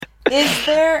Is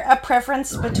there a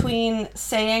preference between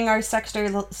saying our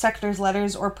sector's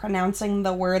letters or pronouncing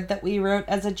the word that we wrote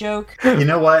as a joke? You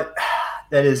know what?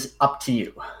 That is up to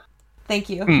you. Thank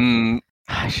you.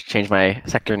 I should change my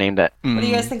sector name to... What do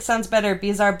you guys think sounds better,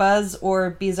 Bizarre Buzz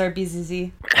or Bizarre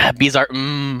BZZ? Bizarre...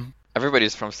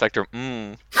 Everybody's from Sector.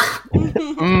 I'd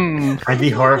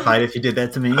be horrified if you did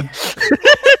that to me.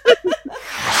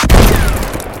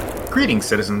 Greetings,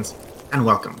 citizens, and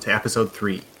welcome to episode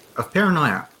 3 of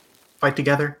Paranoia. Fight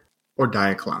together or die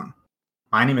a clone.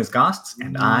 My name is Gosts,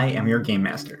 and I am your game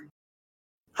master.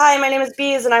 Hi, my name is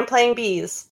Bees, and I'm playing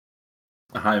Bees.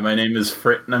 Hi, my name is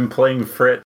Frit, and I'm playing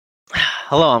Frit.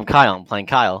 Hello, I'm Kyle. I'm playing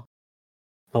Kyle.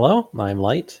 Hello, I'm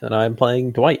Light, and I'm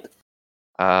playing Dwight.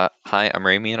 Hi, I'm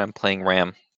Rami, and I'm playing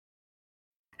Ram.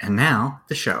 And now,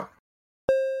 the show.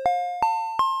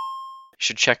 You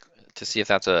should check to see if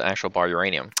that's an actual bar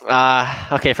uranium.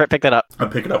 Okay, Frit, pick that up. I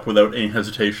pick it up without any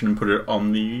hesitation and put it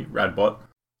on the Radbot.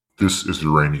 This is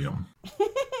uranium.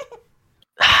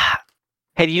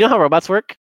 Hey, do you know how robots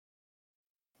work?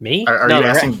 Me? Are No, you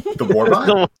right. asking the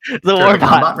warbot? the Or warbot.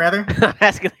 Combot, rather? I'm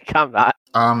asking the Combot.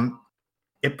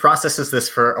 It processes this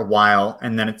for a while,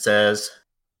 and then it says...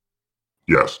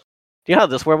 Yes. Do you know how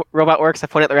this robot works? I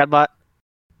pointed at the Radbot.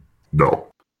 No.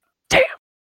 Damn.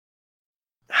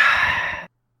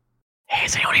 Hey,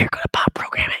 is anyone here good at bot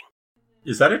programming?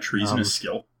 Is that a treasonous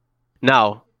skill?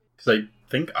 No. Because I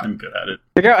think I'm good at it.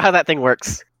 Figure out how that thing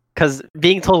works. Because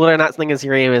being told whether or not something is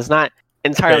uranium is not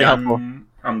entirely helpful. To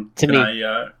can me.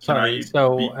 can Sorry, I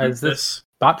so beat is this? this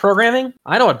bot programming?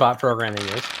 I know what bot programming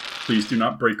is. Please do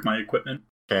not break my equipment.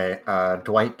 Okay,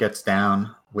 Dwight gets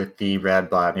down with the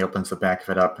Radbot, and he opens the back of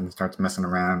it up and starts messing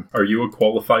around. Are you a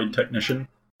qualified technician?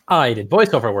 I did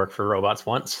voiceover work for robots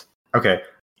once. Okay,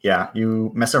 yeah,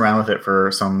 you mess around with it for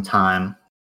some time,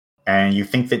 and you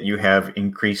think that you have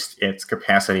increased its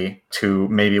capacity to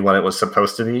maybe what it was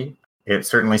supposed to be. It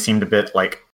certainly seemed a bit,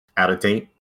 out of date.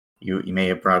 You may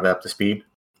have brought it up to speed,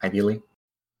 ideally.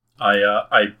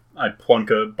 I plunk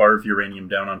a bar of uranium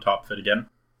down on top of it again.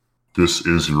 This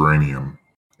is uranium.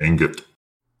 Ingot.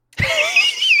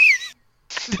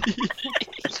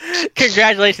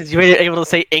 Congratulations, you were able to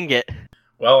say ingot.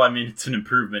 Well, I mean, it's an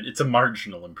improvement. It's a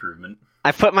marginal improvement.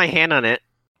 I put my hand on it.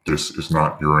 This is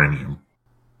not uranium.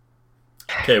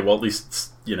 Okay, well, at least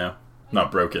it's,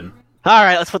 not broken.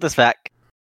 Alright, let's put this back.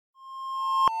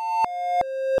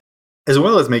 As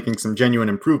well as making some genuine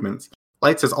improvements,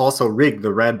 Lights has also rigged the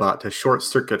Radbot to short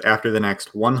circuit after the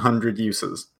next 100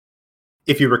 uses.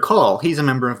 If you recall, he's a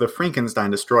member of the Frankenstein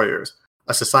Destroyers,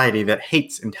 a society that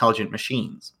hates intelligent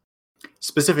machines.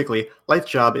 Specifically, Light's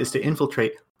job is to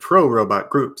infiltrate pro-robot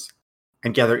groups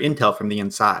and gather intel from the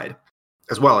inside,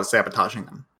 as well as sabotaging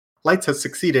them. Lights has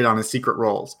succeeded on his secret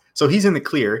roles, so he's in the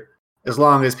clear as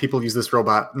long as people use this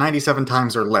robot 97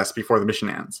 times or less before the mission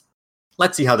ends.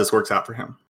 Let's see how this works out for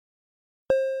him.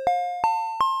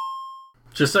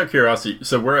 Just out of curiosity,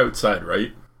 so we're outside,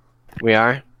 right? We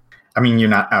are? I mean, you're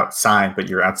not outside, but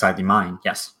you're outside the mine.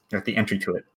 Yes, you're at the entry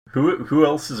to it. Who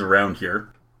else is around here?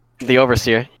 The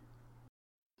Overseer.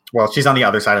 Well, she's on the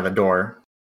other side of the door.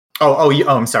 Oh,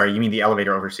 I'm sorry. You mean the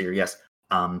elevator overseer? Yes.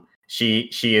 She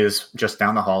is just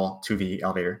down the hall to the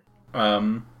elevator.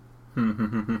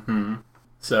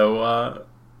 So,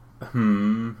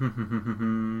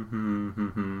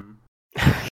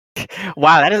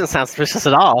 Wow, that doesn't sound suspicious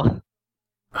at all.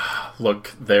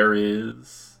 Look, there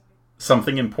is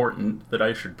something important that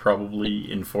I should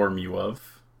probably inform you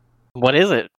of. What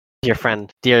is it, dear friend,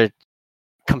 dear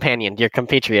companion, dear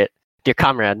compatriot, dear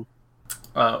comrade?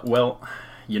 Well,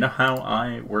 you know how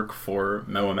I work for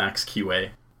Moamax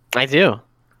QA? I do.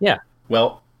 Yeah.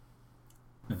 Well,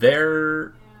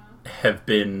 there have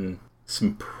been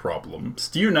some problems.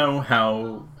 Do you know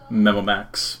how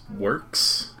Memomax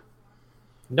works?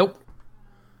 Nope.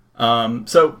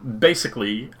 So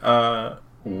basically,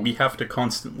 we have to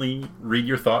constantly read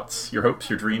your thoughts, your hopes,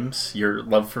 your dreams, your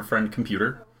love for friend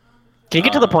computer. Can you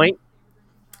get to the point?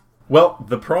 Well,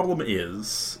 the problem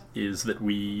is that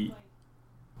we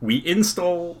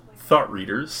install thought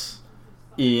readers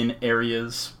in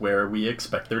areas where we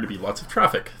expect there to be lots of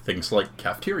traffic, things like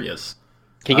cafeterias.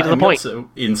 Can you get to the and point? We also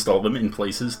install them in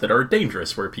places that are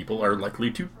dangerous, where people are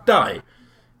likely to die.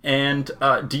 And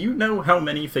do you know how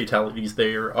many fatalities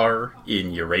there are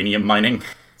in uranium mining?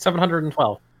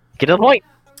 712. Get to the point.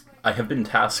 I have been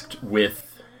tasked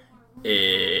with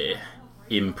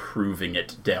improving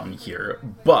it down here,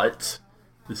 but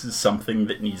this is something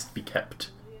that needs to be kept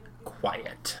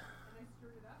quiet.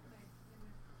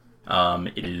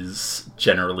 It is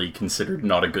generally considered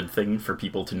not a good thing for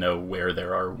people to know where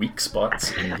there are weak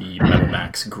spots in the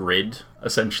Memomax grid,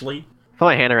 essentially. put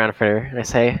my hand around Fritter and I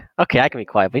say, okay, I can be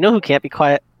quiet, but you know who can't be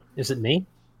quiet? Is it me?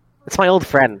 It's my old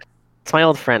friend. It's my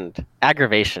old friend.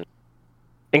 Aggravation.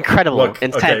 Incredible,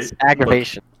 intense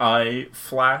aggravation. Look, I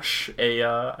flash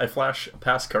a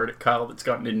pass card at Kyle that's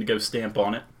got an indigo stamp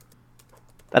on it.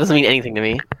 That doesn't mean anything to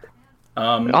me.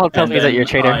 All it tells me is that you're a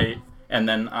traitor. And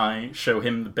then I show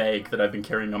him the bag that I've been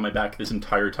carrying on my back this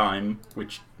entire time,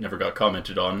 which never got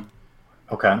commented on.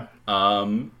 Okay.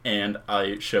 And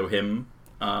I show him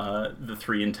the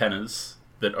 3 antennas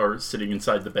that are sitting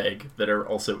inside the bag that are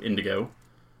also indigo.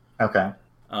 Okay.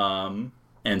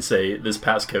 And say, this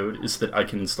passcode is that I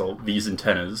can install these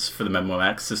antennas for the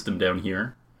MemoMax system down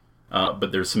here.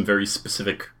 But there's some very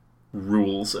specific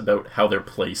rules about how they're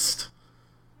placed.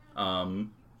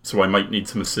 So I might need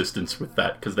some assistance with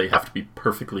that, because they have to be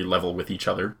perfectly level with each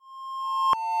other.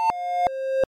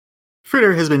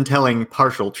 Fritter has been telling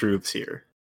partial truths here.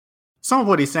 Some of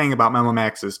what he's saying about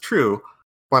MemoMax is true,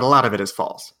 but a lot of it is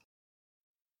false.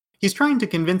 He's trying to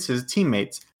convince his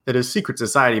teammates that his secret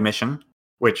society mission,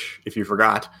 which, if you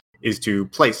forgot, is to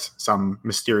place some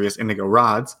mysterious indigo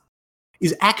rods,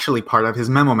 is actually part of his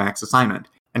MemoMax assignment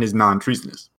and is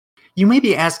non-treasonous. You may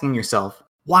be asking yourself,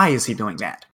 why is he doing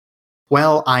that?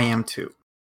 Well, I am too.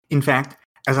 In fact,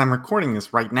 as I'm recording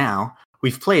this right now,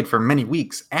 we've played for many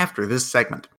weeks after this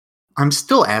segment. I'm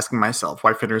still asking myself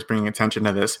why Fritter is bringing attention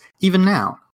to this, even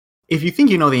now. If you think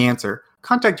you know the answer,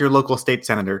 contact your local state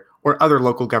senator or other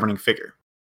local governing figure.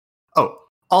 Oh,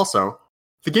 also,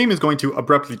 the game is going to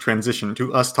abruptly transition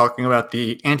to us talking about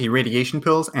the anti-radiation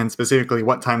pills and specifically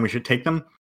what time we should take them,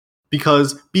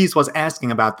 because Bees was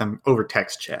asking about them over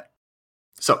text chat.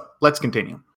 So, let's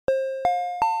continue.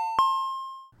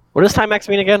 What does Timex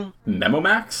mean again?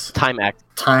 MemoMax? Timex.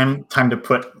 Time to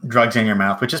put drugs in your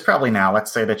mouth, which is probably now.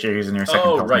 Let's say that you're using your second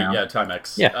pill now. Yeah,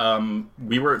 Timex. Yeah.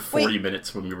 We were at 40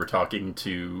 minutes when we were talking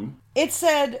to... It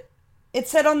said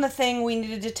on the thing we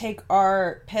needed to take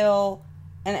our pill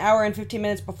an hour and 15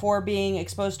 minutes before being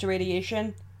exposed to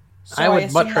radiation. So I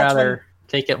would much rather when...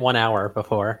 take it 1 hour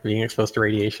before being exposed to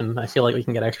radiation. I feel like we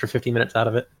can get extra 50 minutes out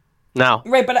of it. No.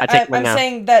 Right, but I'm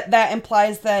saying that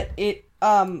implies that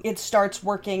it starts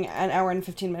working an hour and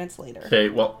 15 minutes later. Okay,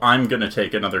 well, I'm gonna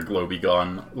take another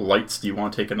Globigon. Lights, do you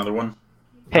want to take another one?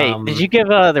 Hey, did you give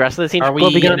the rest of the team Are we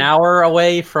Globigon? an hour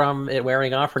away from it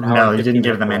wearing off? Or No, you didn't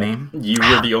give them any. You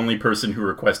were the only person who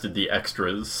requested the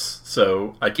extras,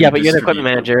 so I can Yeah, but you're the equipment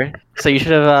manager, so you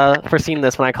should have foreseen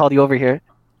this when I called you over here.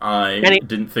 I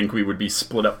didn't think we would be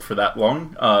split up for that long,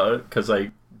 because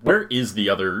Where is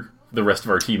the rest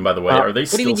of our team, by the way? Are they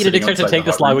still what do you need to do to take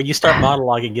this line when you start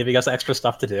monologuing, giving us extra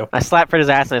stuff to do? I slap Fritt's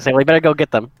ass and I say, well, you better go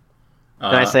get them.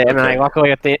 And I say, and then I walk away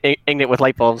with the ingot with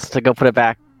light bulbs to go put it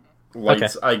back.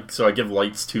 Lights. Okay. So I give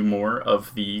Lights 2 more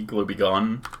of the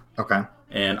Globigon. Okay.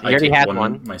 And I take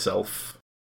one myself.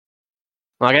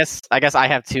 Well, I guess I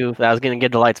have 2 that I was going to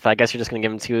give to Lights, but I guess you're just going to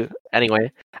give him 2 anyway.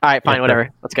 All right, fine, whatever.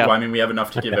 Let's go. Well, I mean, we have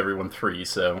enough to give everyone 3,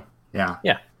 so... Yeah.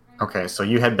 Yeah. Okay, so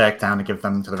you head back down to give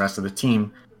them to the rest of the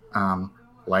team.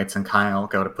 Lights and Kyle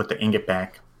go to put the ingot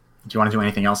back. Do you want to do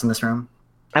anything else in this room?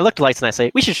 I look to Lights and I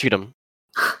say, we should shoot him.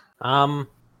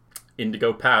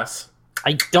 Indigo pass.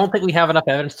 I don't think we have enough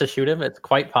evidence to shoot him. It's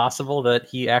quite possible that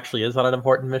he actually is on an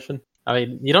important mission. I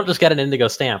mean, you don't just get an indigo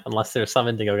stamp unless there's some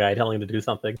indigo guy telling him to do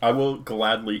something. I will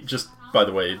gladly, just by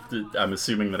the way, I'm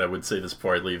assuming that I would say this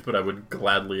before I leave, but I would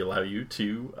gladly allow you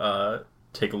to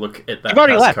take a look at that. You've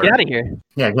already left. card. Get out of here.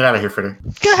 Yeah, get out of here, Fritter.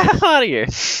 Get out of here.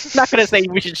 I'm not going to say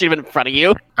we should shoot him in front of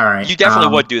you. All right. You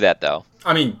definitely would do that, though.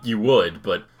 I mean, you would,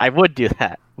 but... I would do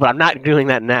that, but I'm not doing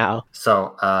that now.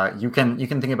 So, you can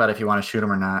think about if you want to shoot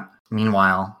him or not.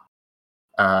 Meanwhile,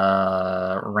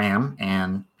 Ram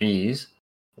and Bees,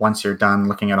 once you're done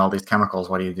looking at all these chemicals,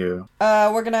 what do you do?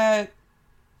 We're gonna...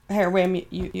 Here, Ram,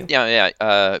 you. Yeah.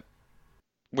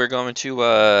 We're going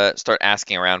to start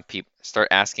asking around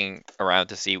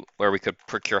to see where we could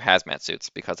procure hazmat suits,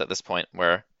 because at this point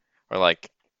we're like,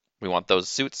 we want those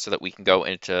suits so that we can go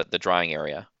into the drying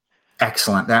area.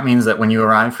 Excellent. That means that when you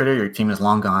arrive, Fritter, your team is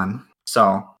long gone.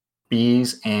 So,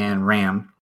 Bees and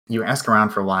Ram, you ask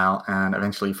around for a while and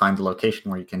eventually find the location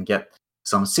where you can get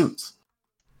some suits.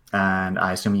 And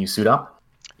I assume you suit up?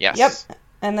 Yes. Yep.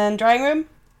 And then drying room?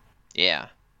 Yeah.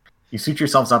 You suit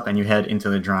yourselves up and you head into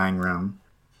the drying room.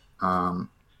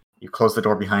 You close the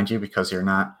door behind you because you're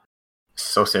not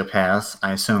sociopaths,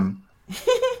 I assume.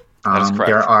 That is correct.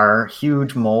 There are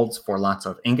huge molds for lots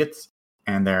of ingots,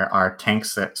 and there are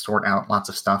tanks that sort out lots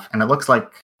of stuff. And it looks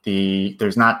like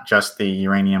there's not just the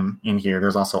uranium in here.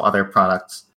 There's also other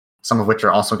products, some of which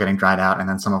are also getting dried out, and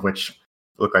then some of which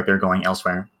look like they're going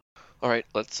elsewhere. All right,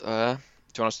 let's. Do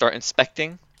you want to start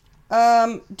inspecting? What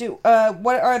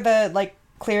are the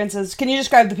clearances. Can you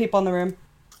describe the people in the room?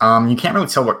 You can't really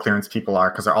tell what clearance people are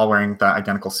because they're all wearing the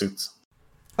identical suits.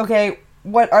 Okay,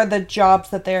 what are the jobs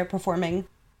that they're performing?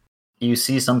 You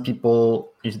see some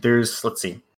people, there's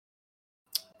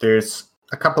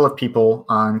a couple of people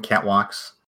on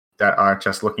catwalks that are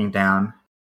just looking down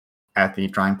at the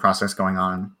drying process going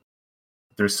on.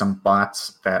 There's some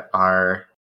bots that are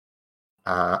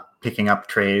picking up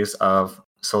trays of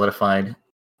solidified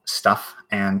stuff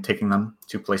and taking them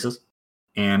to places.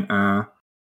 And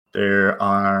there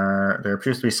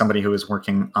appears to be somebody who is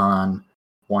working on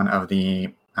one of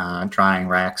the drying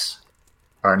racks,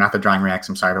 or not the drying racks,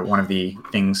 I'm sorry, but one of the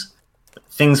things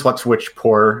which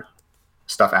pour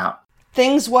stuff out.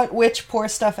 Things which pour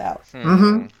stuff out.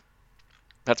 Mm-hmm.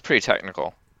 That's pretty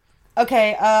technical.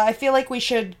 Okay, I feel like we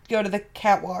should go to the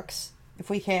catwalks, if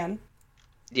we can.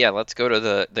 Yeah, let's go to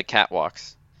the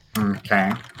catwalks.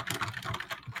 Okay.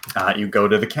 You go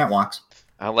to the catwalks.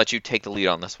 I'll let you take the lead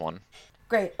on this one.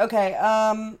 Great, okay.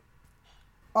 On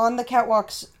the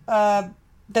catwalks,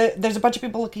 there's a bunch of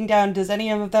people looking down. Does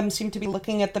any of them seem to be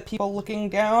looking at the people looking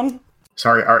down?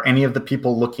 Sorry, are any of the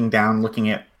people looking down looking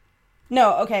at...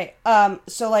 No, okay.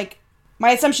 So, like,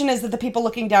 my assumption is that the people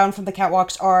looking down from the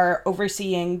catwalks are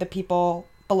overseeing the people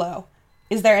below.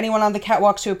 Is there anyone on the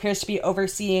catwalks who appears to be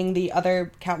overseeing the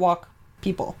other catwalk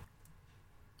people?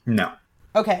 No.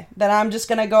 Okay, then I'm just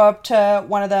gonna go up to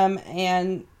one of them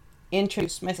and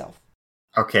introduce myself.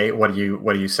 Okay, what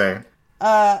do you say?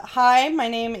 Hi, my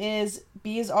name is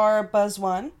Bees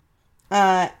Buzz1,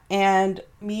 and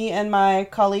me and my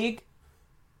colleague,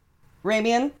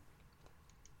 Ramian.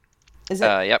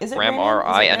 Yep, is it Ram Ramian?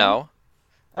 R-I-N-O. Oh,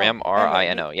 Ram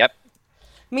R-I-N-O, yep.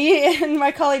 Me and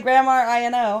my colleague Ram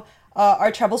R-I-N-O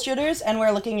are troubleshooters, and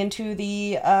we're looking into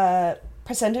the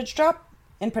percentage drop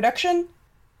in production.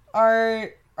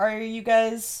 Are you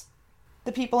guys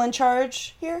the people in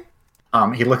charge here?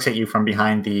 He looks at you from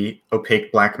behind the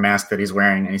opaque black mask that he's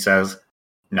wearing, and he says,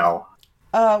 "No."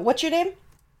 What's your name?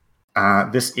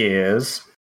 This is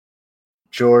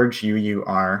George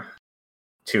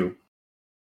UUR2.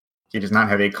 He does not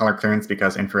have a color clearance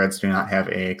because infrareds do not have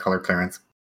a color clearance.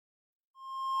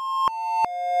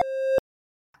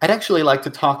 I'd actually like to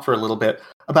talk for a little bit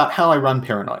about how I run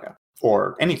Paranoia,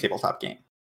 or any tabletop game.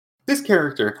 This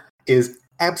character is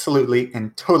absolutely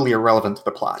and totally irrelevant to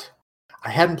the plot. I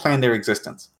hadn't planned their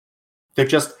existence. They're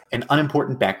just an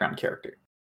unimportant background character.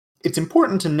 It's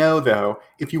important to know, though,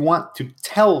 if you want to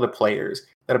tell the players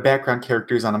that a background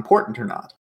character is unimportant or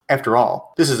not. After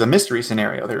all, this is a mystery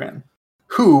scenario they're in.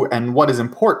 Who and what is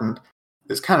important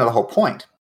is kind of the whole point.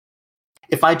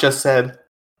 If I just said,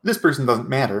 this person doesn't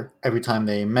matter, every time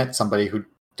they met somebody who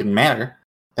didn't matter,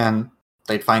 then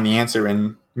they'd find the answer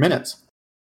in minutes.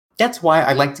 That's why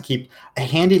I like to keep a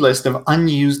handy list of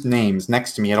unused names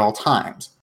next to me at all times,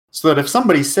 so that if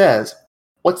somebody says,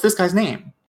 "What's this guy's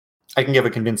name?" I can give a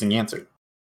convincing answer.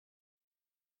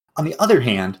 On the other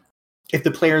hand, if the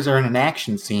players are in an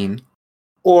action scene,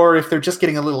 or if they're just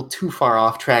getting a little too far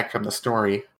off track from the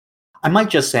story, I might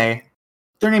just say,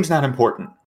 their name's not important.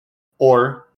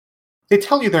 Or, they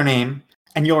tell you their name,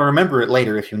 and you'll remember it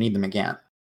later if you need them again.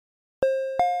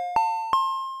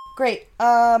 Great.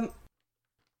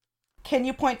 Can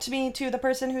you point to me to the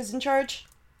person who's in charge?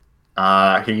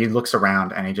 He looks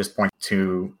around and he just points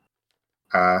to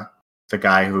the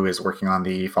guy who is working on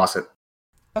the faucet.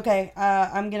 Okay,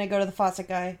 I'm gonna go to the faucet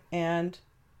guy and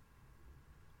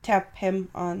tap him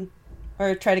on,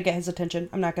 or try to get his attention.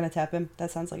 I'm not gonna tap him.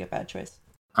 That sounds like a bad choice.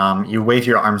 You wave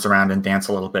your arms around and dance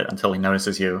a little bit until he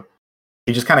notices you.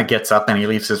 He just kind of gets up and he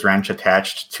leaves his wrench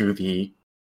attached to the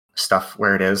stuff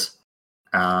where it is.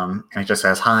 And he just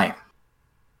says, "Hi."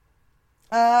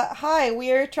 Hi,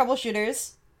 we're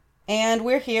troubleshooters, and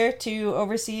we're here to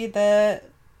oversee the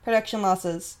production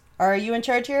losses. Are you in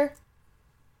charge here?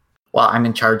 Well, I'm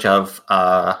in charge of,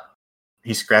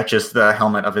 he scratches the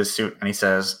helmet of his suit and he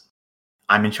says,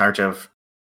 "I'm in charge of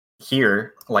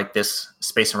here, like this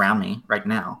space around me right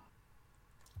now."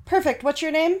 Perfect. What's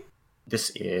your name? This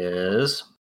is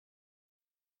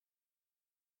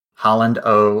Holland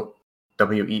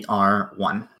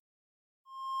OWER1.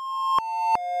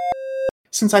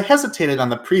 Since I hesitated on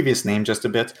the previous name just a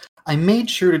bit, I made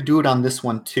sure to do it on this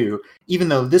one too, even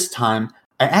though this time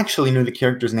I actually knew the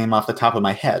character's name off the top of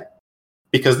my head.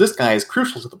 Because this guy is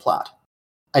crucial to the plot.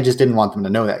 I just didn't want them to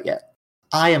know that yet.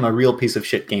 I am a real piece of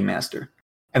shit game master,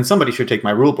 and somebody should take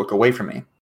my rulebook away from me.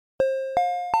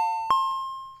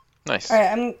 Nice.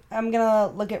 Alright, I'm gonna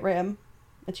look at Ram.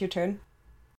 It's your turn.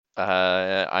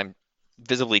 I'm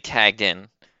visibly tagged in,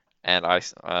 and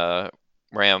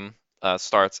Ram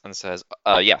starts and says,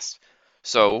 "Yes.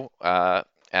 So,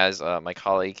 as my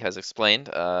colleague has explained,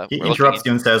 He we're looking interrupts into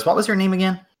you and says, "What was your name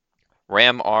again?"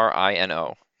 Ram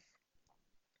RINO.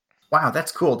 Wow,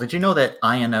 that's cool. Did you know that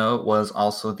INO was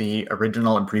also the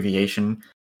original abbreviation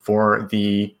for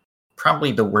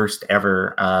probably the worst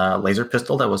ever laser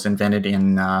pistol that was invented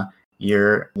in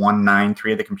year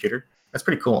 193 of the computer? That's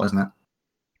pretty cool, isn't it?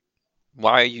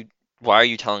 Why are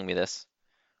you telling me this?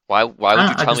 Why would you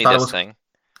I tell just me thought it this was thing?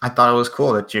 I thought it was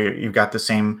cool that you got the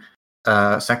same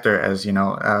sector as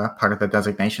part of the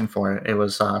designation for it.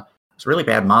 It's a really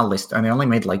bad mod list, and they only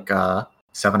made like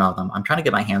 7 of them. I'm trying to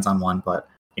get my hands on one, but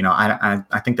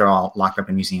I think they're all locked up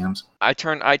in museums. I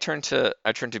turn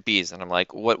to Bees and I'm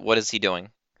like, what is he doing?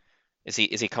 Is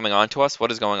he coming on to us?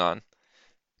 What is going on?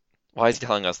 Why is he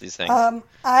telling us these things?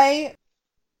 I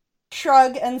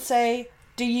shrug and say,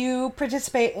 do you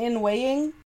participate in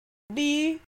weighing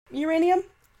the uranium?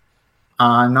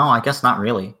 No, I guess not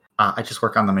really. I just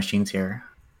work on the machines here.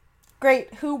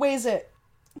 Great. Who weighs it?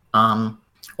 Well,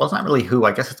 it's not really who.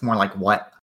 I guess it's more like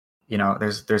what.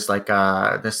 There's like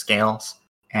the scales,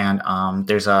 and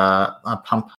there's a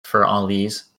pump for all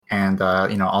these, and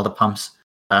all the pumps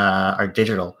are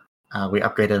digital. We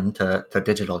upgraded them to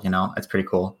digital. It's pretty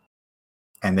cool,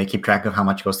 and they keep track of how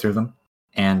much goes through them,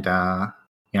 and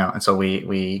and so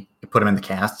we put them in the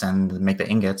casts and make the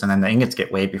ingots, and then the ingots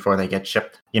get weighed before they get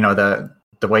shipped.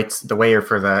 The weights, the weigher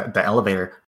for the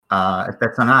elevator.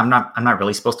 That's I'm not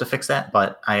really supposed to fix that,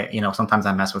 but I sometimes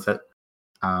I mess with it.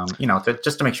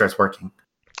 Just to make sure it's working.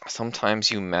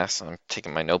 Sometimes you mess. I'm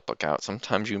taking my notebook out.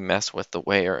 Sometimes you mess with the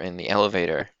weigher in the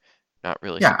elevator. Not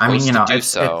really Yeah, I mean, supposed to do it's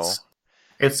so.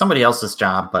 it's somebody else's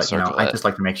job, but Circle I it. just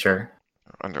like to make sure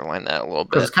Underline that a little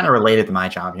because bit. it's kind of related to my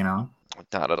job.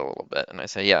 Dot it a little bit, and I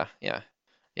say, yeah.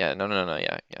 No,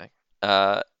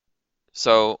 yeah.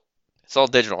 So it's all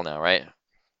digital now, right?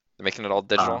 They're making it all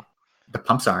digital. The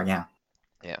pumps are, yeah.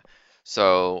 Yeah.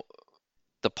 So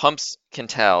the pumps can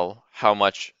tell how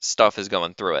much stuff is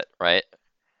going through it, right?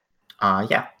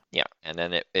 Yeah. Yeah, and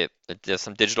then it does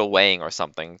some digital weighing or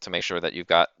something to make sure that you've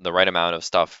got the right amount of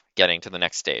stuff getting to the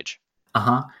next stage.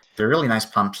 They're really nice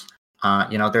pumps.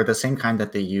 They're the same kind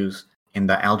that they use in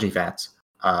the algae vats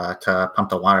to pump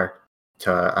the water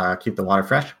to keep the water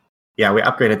fresh. Yeah, we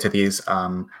upgraded to these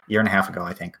year and a half ago,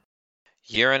 I think.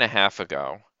 Year and a half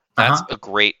ago. That's a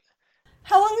great.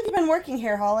 How long have you been working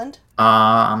here, Holland?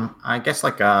 I guess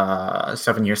like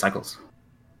 7-year cycles.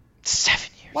 7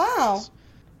 years. Wow.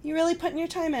 You really putting your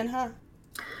time in, huh?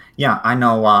 Yeah, I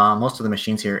know most of the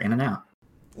machines here in and out.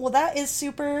 Well, that is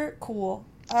super cool.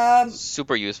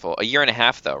 Super useful. A year and a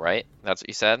half, though, right? That's what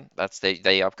you said.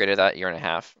 They upgraded that year and a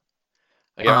half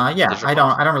ago. Yeah, Digital I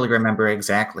pumps. don't really remember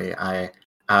exactly. I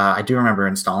do remember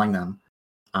installing them,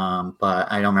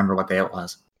 but I don't remember what day it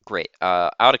was. Great.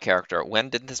 Out of character. When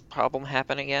did this problem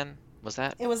happen again? Was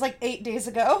that It was like 8 days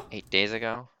ago. 8 days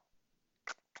ago?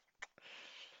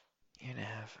 Year and a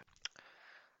half.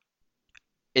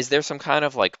 Is there some kind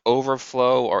of like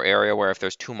overflow or area where if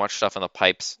there's too much stuff in the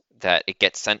pipes that it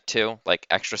gets sent to, like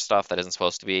extra stuff that isn't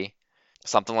supposed to be?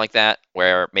 Something like that,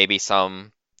 where maybe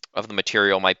some of the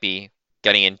material might be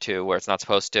getting into where it's not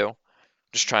supposed to?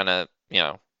 Just trying to,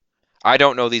 I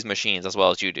don't know these machines as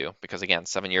well as you do, because again,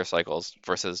 7-year cycles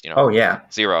versus, Oh yeah.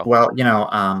 0. Well,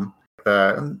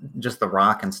 the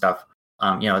rock and stuff,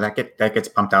 that gets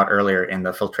pumped out earlier in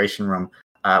the filtration room,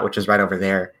 which is right over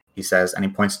there. He says, and he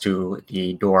points to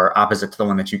the door opposite to the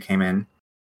one that you came in,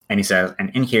 and he says, and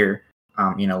in here,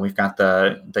 we've got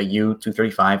the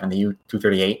U-235 and the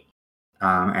U-238,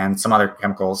 and some other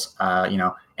chemicals,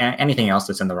 and anything else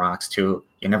that's in the rocks too.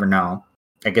 You never know.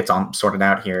 It gets all sorted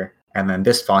out here. And then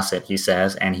this faucet, he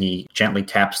says, and he gently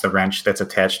taps the wrench that's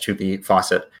attached to the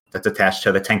faucet that's attached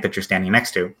to the tank that you're standing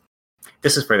next to.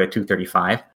 This is for the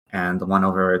 235, and the one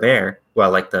over there,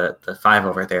 well, like the 5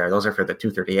 over there, those are for the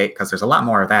 238, because there's a lot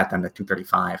more of that than the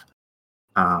 235.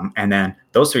 And then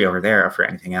those 3 over there are for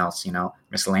anything else,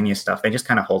 miscellaneous stuff. They just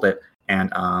kind of hold it.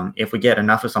 And if we get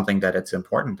enough of something that it's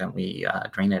important, then we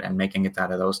drain it and make ingots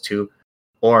out of those too.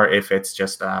 Or if it's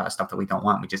just stuff that we don't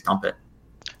want, we just dump it.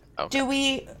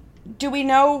 Okay. Do we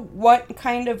know what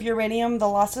kind of uranium the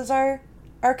losses are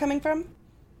coming from?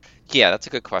 Yeah, that's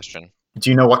a good question. Do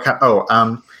you know what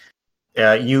kind?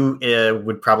 You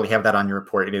would probably have that on your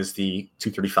report. It is the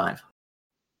 235,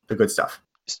 the good stuff.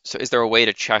 So is there a way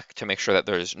to check to make sure that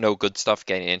there's no good stuff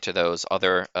getting into those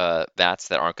other vats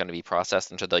that aren't going to be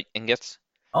processed into the ingots?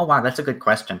 Oh, wow, that's a good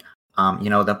question.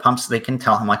 The pumps, they can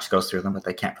tell how much goes through them, but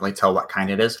they can't really tell what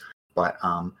kind it is. But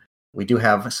we do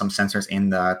have some sensors in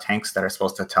the tanks that are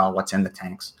supposed to tell what's in the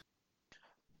tanks.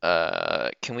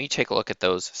 Can we take a look at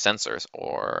those sensors,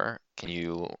 or can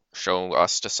you show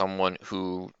us to someone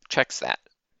who checks that?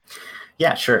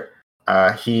 Yeah, sure.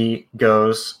 He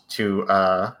goes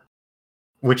to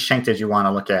which tank did you want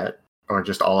to look at, or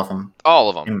just all of them? All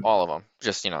of them.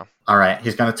 Just All right,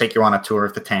 he's going to take you on a tour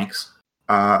of the tanks.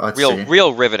 Let's see.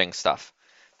 real riveting stuff.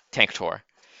 Tank tour.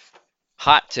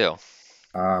 Hot too.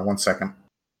 1 second.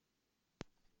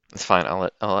 It's fine.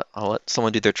 I'll let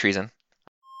someone do their treason.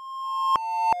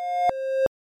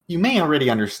 You may already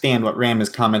understand what Ram is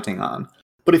commenting on,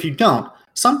 but if you don't,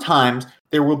 sometimes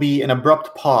there will be an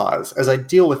abrupt pause as I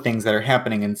deal with things that are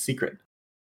happening in secret.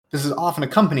 This is often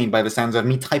accompanied by the sounds of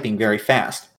me typing very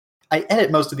fast. I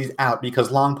edit most of these out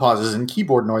because long pauses and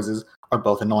keyboard noises are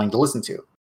both annoying to listen to.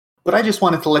 But I just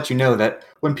wanted to let you know that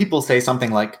when people say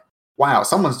something like, wow,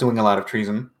 someone's doing a lot of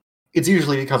treason, it's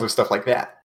usually because of stuff like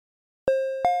that.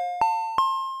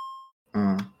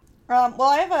 Well,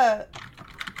 I have a...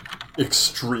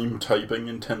 Extreme typing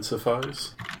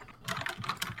intensifies.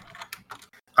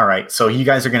 Alright, so you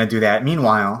guys are going to do that.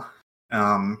 Meanwhile,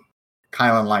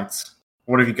 Kyle and Lights,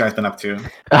 what have you guys been up to?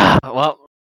 Well,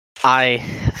 I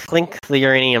clink the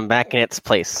uranium back in its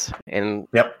place. And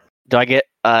Yep. do I get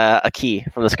a key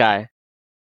from the sky?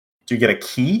 Do you get a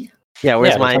key? Yeah,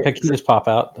 where's yeah, my... like a key just pop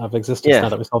out of existence Yeah. now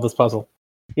that we solved this puzzle.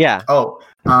 Yeah. Oh,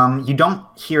 you don't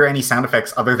hear any sound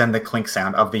effects other than the clink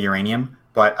sound of the uranium,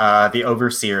 but the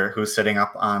overseer who's sitting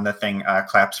up on the thing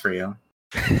claps for you.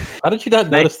 How did you not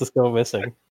notice this go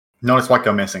missing? Notice what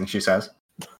go missing, she says.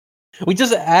 We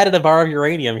just added a bar of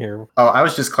uranium here. Oh, I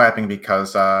was just clapping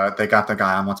because they got the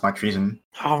guy on What's My Treason.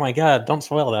 Oh my god, don't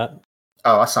spoil that.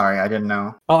 Oh, sorry, I didn't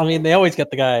know. Well, I mean, they always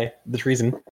get the guy, the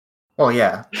treason. Well,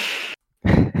 yeah.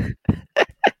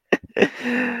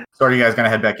 So are you guys going to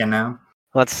head back in now?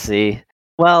 Let's see.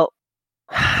 Well,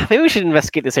 maybe we should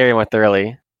investigate this area more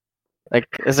thoroughly. Like,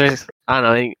 is there, I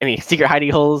don't know, any secret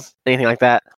hidey holes? Anything like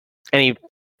that? Any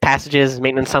passages,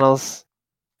 maintenance tunnels?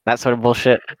 That sort of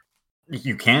bullshit?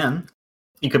 You can.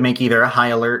 You could make either a high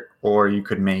alert or you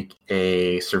could make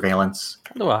a surveillance.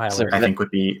 I'll do a high alert. I think would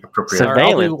be appropriate. Sur- Or I'll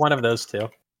do Surveillance. one of those two.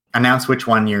 Announce which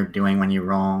one you're doing when you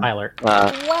roll. High alert.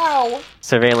 Wow!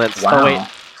 Surveillance. Wow. Oh, wait.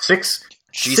 Six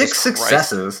Jesus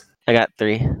successes. I got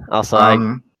 3. Also, I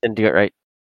didn't do it right.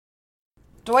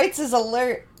 Dwight's is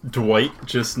alert. Dwight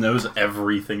just knows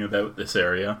everything about this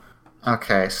area.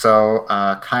 Okay, so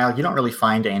Kyle, you don't really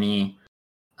find any.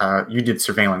 You did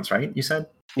surveillance, right? You said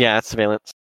Yeah, that's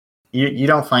surveillance. you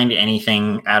don't find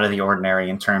anything out of the ordinary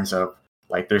in terms of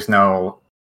like there's no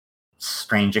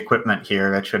strange equipment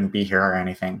here that shouldn't be here or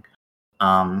anything.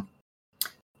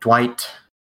 Dwight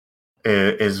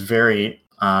is very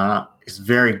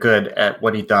good at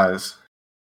what he does,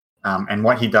 and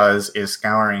what he does is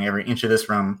scouring every inch of this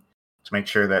room to make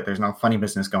sure that there's no funny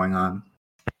business going on.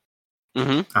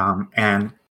 Mm-hmm.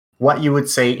 And what you would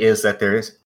say is that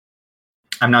there's,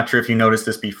 I'm not sure if you noticed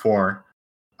this before,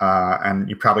 and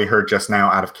you probably heard just now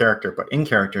out of character, but in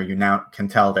character you now can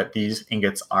tell that these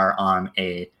ingots are on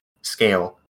a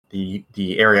scale. The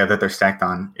area that they're stacked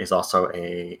on is also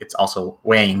it's also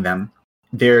weighing them.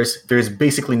 There's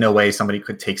basically no way somebody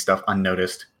could take stuff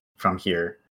unnoticed from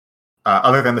here,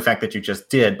 other than the fact that you just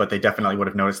did, but they definitely would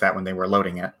have noticed that when they were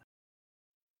loading it.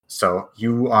 So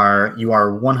you are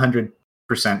 100%,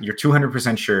 you're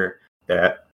 200% sure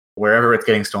that wherever it's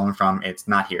getting stolen from, it's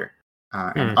not here.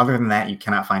 And other than that, you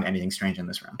cannot find anything strange in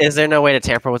this room. Is there no way to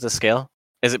tamper with the scale?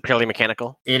 Is it purely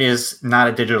mechanical? It is not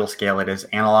a digital scale, it is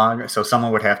analog. So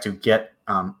someone would have to get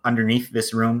underneath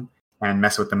this room and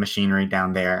mess with the machinery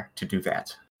down there to do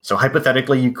that. So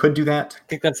hypothetically, you could do that. I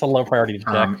think that's a low priority to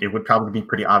check. It would probably be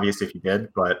pretty obvious if you did,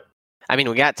 but I mean,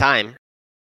 we got time.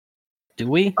 Do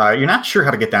we? you're not sure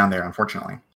how to get down there,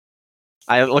 unfortunately.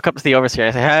 I look up to the overseer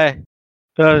and I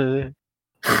say, hey.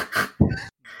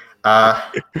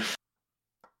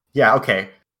 Yeah, okay.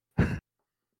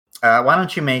 Why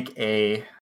don't you make a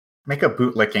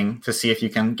bootlicking to see if you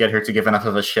can get her to give enough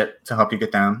of a shit to help you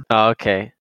get down? Oh,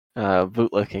 okay.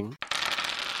 Bootlicking.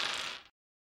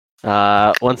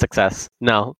 1 success.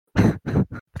 No.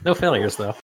 No failures,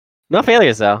 though. No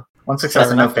failures, though. 1 success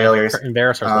and no failures.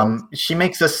 Embarrass ourselves. She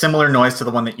makes a similar noise to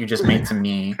the one that you just made to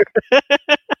me.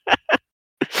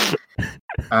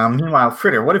 Meanwhile,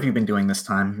 Fritter, what have you been doing this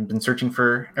time? You've been searching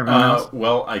for everyone else?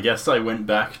 Well, I guess I went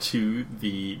back to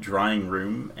the drying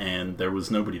room, and there was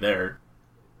nobody there.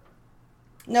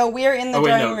 No, we're in the Oh, wait,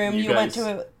 drawing no, room. you You went guys-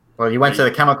 to it. Well, you went to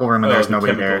the chemical room and there's the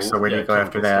nobody there, chemical- so where do you go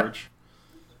after chemical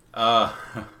that?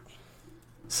 storage.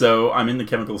 So I'm in the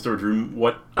chemical storage room.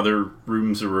 What other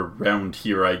rooms are around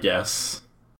here, I guess?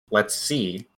 Let's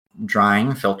see.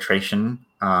 Drying, filtration,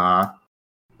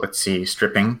 let's see,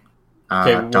 stripping,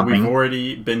 Okay, well, dumping. we've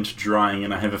already been to drying,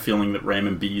 and I have a feeling that Ram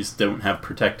and Bees don't have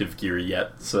protective gear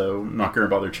yet, so I'm not going to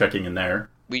bother checking in there.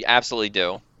 We absolutely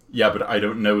do. Yeah, but I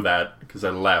don't know that because I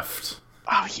left.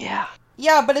 Oh yeah.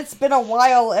 Yeah, but it's been a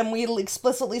while, and we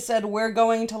explicitly said we're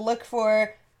going to look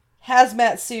for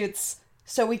hazmat suits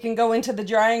so we can go into the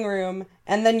drying room,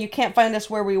 and then you can't find us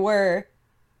where we were.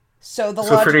 So the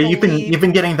So Fritter, logical you've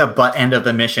been getting the butt end of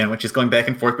the mission, which is going back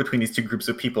and forth between these two groups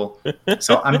of people.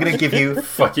 So I'm gonna give you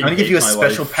Fucking I'm gonna give you a hate my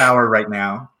special life. power right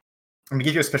now. I'm gonna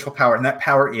give you a special power, and that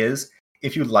power is,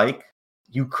 if you like,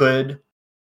 you could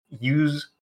use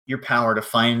your power to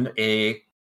find a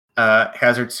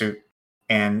hazard suit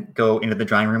and go into the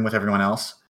drying room with everyone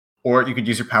else, or you could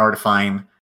use your power to find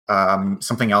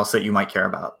something else that you might care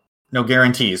about. No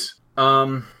guarantees.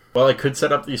 Well, I could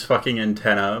set up these fucking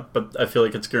antenna, but I feel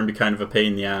like it's going to be kind of a pain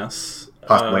in the ass.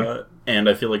 Possibly. And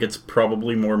I feel like it's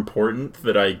probably more important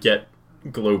that I get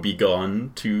Glow Be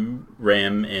Gone to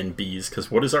Ram and Bees,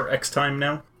 because what is our X time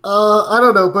now? I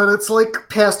don't know, but it's like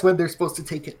past when they're supposed to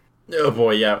take it. Oh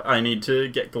boy, yeah, I need to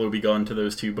get Glow Be Gone to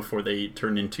those two before they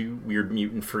turn into weird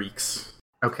mutant freaks.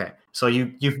 Okay, so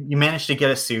you managed to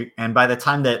get a suit, and by the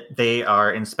time that they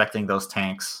are inspecting those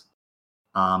tanks,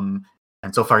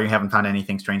 and so far you haven't found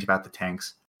anything strange about the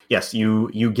tanks. Yes,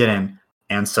 you get in,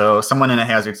 and so someone in a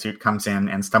hazard suit comes in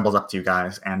and stumbles up to you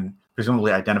guys, and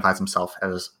presumably identifies himself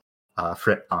as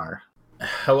Frit R.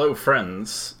 Hello,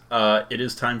 friends. It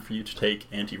is time for you to take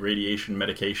anti-radiation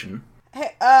medication.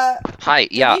 Hey, Hi,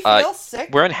 yeah, we feel sick?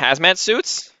 we're in hazmat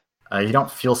suits? You don't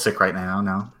feel sick right now,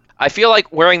 no? I feel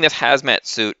like wearing this hazmat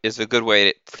suit is a good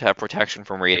way to have protection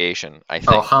from radiation, I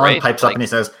think, Holland right? pipes up and he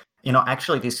says,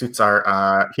 actually these suits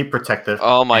are heat protective.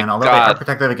 Oh my and although God. they are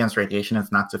protective against radiation,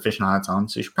 it's not sufficient on its own,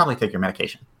 so you should probably take your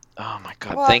medication. Oh my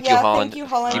god, Well, thank you, Holland. Thank you,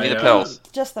 Holland. Give me the pills.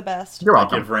 Just the best. You're I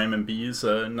welcome. give Ram and Bees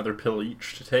another pill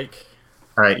each to take.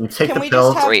 All right, you take Can the we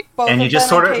pills, just have Great. both and you of just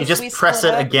them in sort of case we press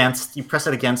split it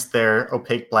up? against their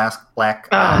opaque black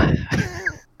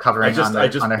covering I just on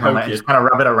their poke helmet, and it. just kind of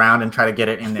rub it around and try to get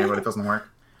it in there, but it doesn't work.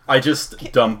 I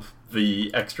just dump the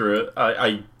extra.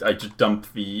 I just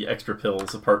dump the extra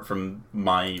pills apart from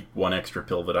my one extra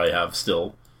pill that I have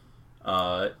still.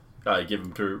 I give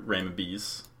them to Ram and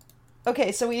Bees.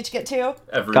 Okay, so we each get 2?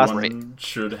 Everyone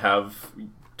should have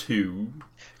 2.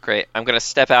 Great. I'm gonna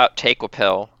step out, take a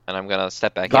pill, and I'm gonna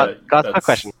step back God- in. God's my that's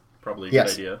question. Probably a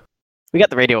Yes. good idea. We got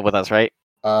the radio with us, right?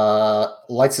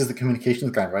 Lights is the communications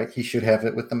guy, right? He should have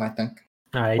it with them, I think.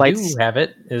 I Lights. do have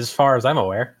it, as far as I'm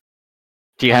aware.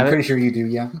 Do you I'm have it? pretty sure you do,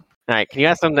 yeah. All right. Can you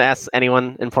ask them to ask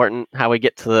anyone important how we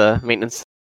get to the maintenance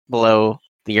below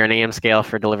the uranium scale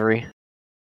for delivery?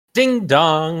 Ding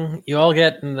dong! You all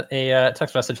get a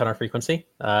text message on our frequency,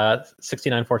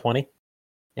 69420,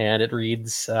 and it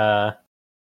reads,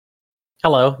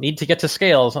 "Hello, need to get to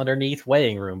scales underneath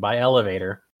weighing room by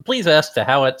elevator. Please ask to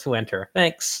how to enter.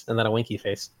 Thanks." And then a winky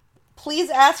face. Please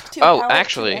ask to Oh, how to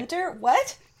actually- enter?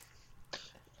 What?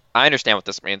 I understand what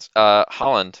this means.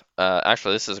 Holland,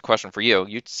 actually, this is a question for you.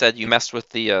 You said you messed with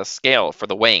the scale for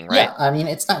the weighing, right? Yeah, I mean,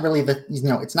 it's not really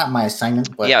it's not my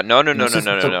assignment, but... Yeah, no. since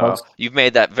we're so close- You've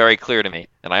made that very clear to me,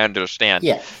 and I understand.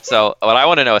 Yeah. So, what I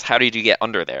want to know is how did you get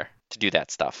under there to do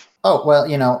that stuff? Oh, well,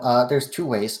 there's 2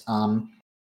 ways.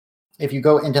 If you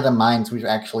go into the mines, we've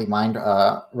actually mined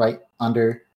right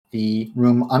under the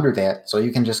room under that, so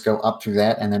you can just go up through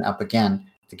that and then up again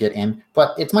to get in.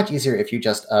 But it's much easier if you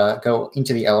just go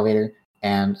into the elevator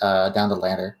and down the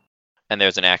ladder. And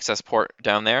there's an access port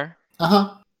down there?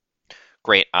 Uh-huh.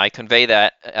 Great. I convey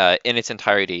that in its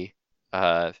entirety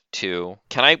to...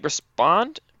 Can I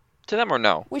respond to them or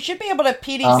no? We should be able to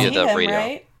PDC Via the him, radio.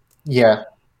 right? Yeah.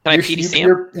 Can I PDC him?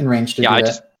 You're in range to Yeah, do I that.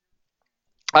 just-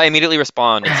 I immediately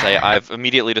respond and say, I've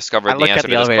immediately discovered I the look at answer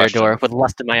the to this elevator question. door with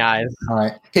lust in my eyes. All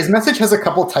right. His message has a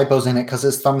couple typos in it because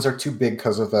his thumbs are too big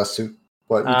because of the suit.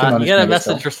 But you can You get a understand it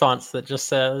message still. response that just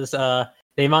says,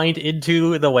 "They mined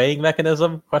into the weighing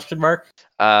mechanism?" ?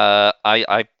 I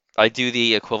do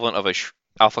the equivalent of a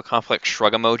alpha complex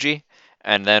shrug emoji,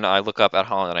 and then I look up at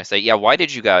Holland and I say, yeah, why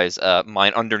did you guys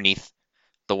mine underneath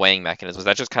the weighing mechanism? Was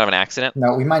that just kind of an accident?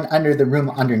 No, we mine under the room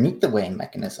underneath the weighing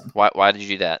mechanism. Why did you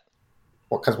do that?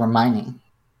 Because we're mining.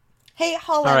 Hey,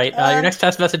 Holland. All right, your next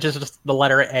test message is just the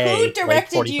letter A, Who like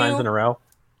directed 40 times you- in a row.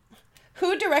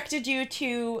 Who directed you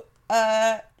to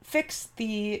fix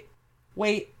the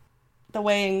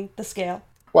weighing, the scale?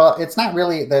 Well, it's not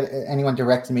really that anyone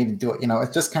directed me to do it.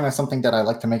 It's just kind of something that I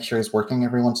like to make sure is working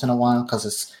every once in a while because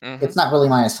it's not really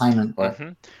my assignment. But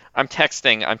I'm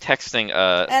texting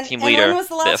And, team and leader when was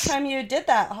the last this. time you did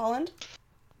that, Holland?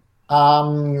 I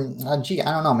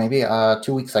don't know, maybe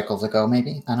 2 week cycles ago,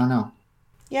 maybe. I don't know.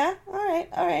 Yeah?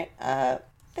 Alright.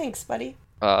 Thanks, buddy.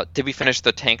 Did we finish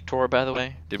the tank tour, by the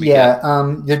way? Did we Yeah,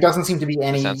 there doesn't seem to be get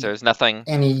any the sensors? Nothing.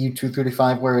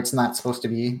 U-235 where it's not supposed to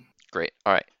be. Great.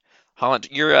 All right. Holland,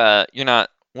 you're not.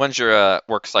 When's your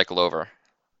work cycle over?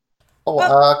 Oh,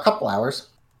 a couple hours.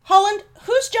 Holland,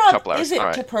 whose job Couple hours, is it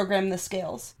alright. to program the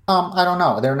scales? I don't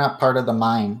know. They're not part of the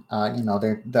mine.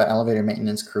 They're the elevator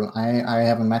maintenance crew. I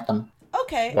haven't met them.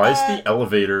 Okay. Why is the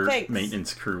elevator thanks.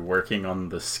 maintenance crew working on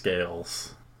the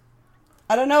scales?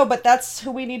 I don't know, but that's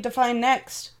who we need to find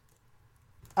next.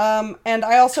 And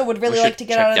I also would really We like should to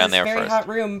get check out of down this there very first. hot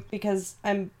room because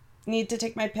I need to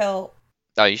take my pill.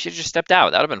 Oh, you should have just stepped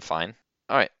out. That'd have been fine.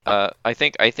 All right. I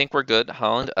think we're good,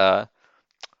 Holland.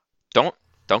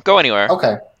 Don't go anywhere.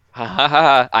 Okay. Ha ha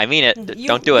ha! I mean it.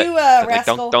 Don't do it. You, Like,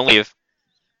 rascal. don't leave.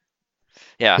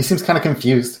 Yeah. He seems kind of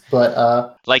confused,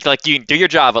 but Like you do your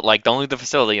job, but like don't leave the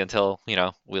facility until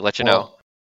we let you know. well,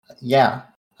 yeah.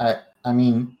 I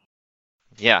mean,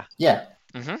 Yeah. yeah.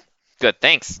 Good.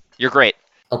 Thanks. You're great.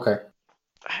 Okay.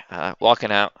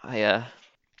 Walking out, I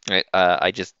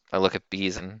look at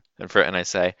Bees and Frit and I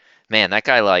say, man, that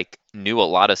guy like knew a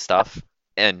lot of stuff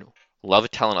and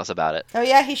loved telling us about it. Oh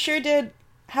yeah, he sure did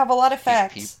have a lot of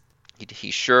facts.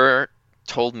 He sure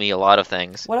told me a lot of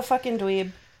things. What a fucking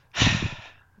dweeb.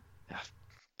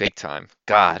 Big time.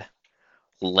 God.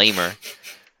 Lamer.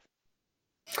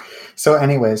 So,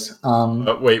 anyways,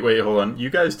 Wait, hold on. You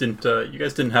guys didn't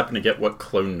happen to get what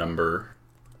clone number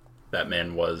that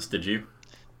man was, did you?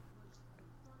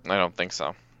 I don't think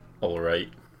so. All right.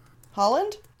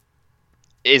 Holland?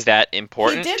 Is that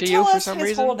important He did to tell you for us some his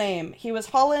reason? whole name. He was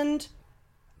Holland.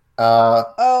 he's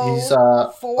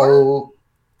 4? oh,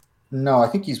 no, I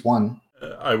think he's 1.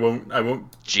 I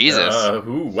won't. Jesus.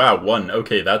 Wow, 1.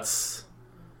 Okay, that's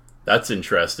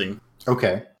interesting.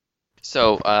 Okay.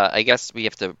 So I guess we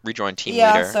have to rejoin team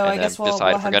Yeah, leader so and I then guess we'll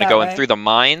decide if we're head gonna that go in way. through the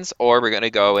mines or we're gonna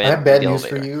go in. I have bad the news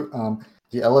for elevator. you.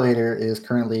 The elevator is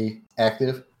currently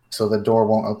active, so the door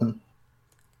won't open.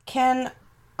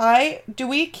 Do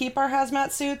we keep our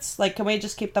hazmat suits? Like, can we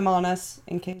just keep them on us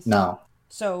in case? No.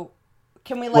 So,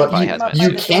 can we like Well, hang them up by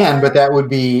you the can, door? but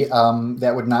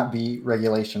that would not be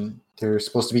regulation. They're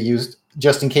supposed to be used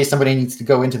just in case somebody needs to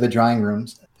go into the drying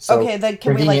rooms. So Okay, then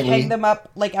can we like hang conveniently- them up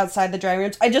like outside the drying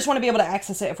rooms? I just want to be able to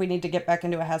access it if we need to get back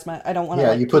into a hazmat. I don't want to.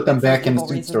 Yeah, like, you put keep them it for back in evil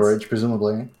suit reasons. storage,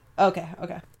 presumably. Okay.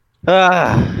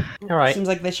 Ah, All right. Seems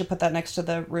like they should put that next to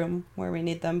the room where we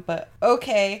need them. But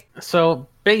okay. So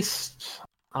based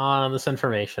on this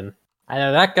information,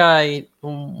 that guy.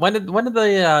 When did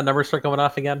the numbers start going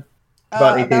off again?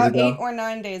 About 8 days ago. 8 or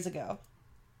 9 days ago.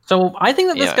 So I think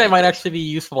that this Yeah, guy it might is. actually be a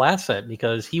useful asset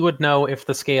because he would know if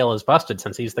the scale is busted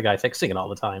since he's the guy fixing it all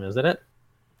the time, isn't it?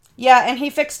 Yeah, and he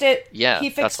fixed it. Yeah, he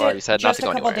that's fixed why it we said not just to go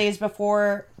a couple anywhere. days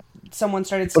before someone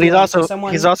started but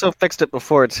stealing. he's so also fixed it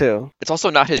before too. It's also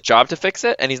not his job to fix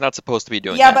it, and he's not supposed to be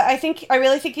doing Yeah, that. but I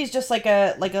really think he's just like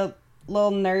a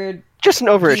little nerd. Just an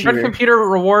Red overachiever. computer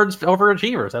rewards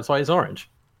overachievers. That's why he's orange.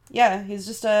 Yeah, he's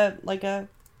just a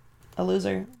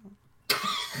loser.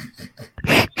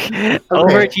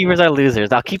 Overachievers are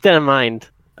losers. I'll keep that in mind.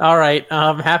 All right,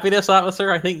 happiness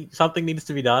officer. I think something needs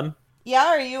to be done. Yeah,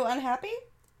 are you unhappy?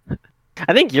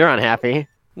 I think you're unhappy.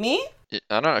 Me?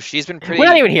 I don't know. She's been pretty. We're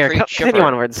not even here. pretty Continue chipper.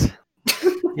 onwards.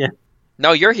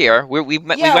 No, you're here. We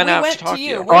went out went to talk to to you.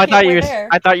 you. We're Oh, I thought we're you were. there.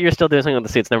 I thought you were still doing something with the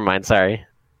suits. Never mind. Sorry.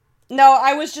 No,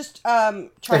 I was just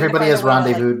trying Everybody to has find a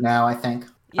way to, rendezvoused now, I think.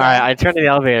 yeah. All right. I turn to the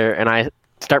elevator and I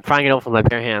start prying it open with my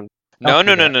bare hand. No.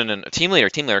 Okay. Team leader.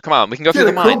 Come on. We can go through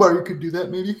the mines. You could do that,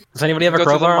 maybe. Does anybody have a Go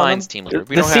through the crowbar on them? mines, team leader.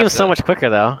 We This don't seems have to. so much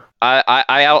quicker though.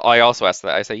 I also asked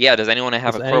that. I said, yeah. Does anyone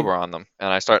have Does a any- crowbar on them?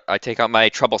 And I take out my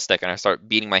trouble stick and I start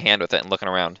beating my hand with it and looking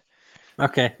around.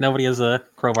 Okay, nobody has a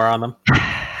crowbar on them.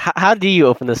 How do you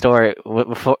open this door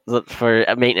for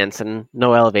maintenance and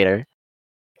no elevator?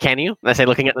 Can you? I say,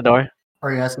 looking at the door.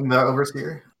 Are you asking the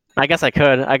overseer? I guess I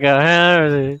could. I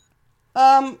go.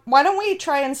 Why don't we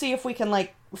try and see if we can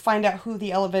like find out who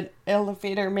the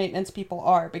elevator maintenance people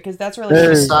are, because that's She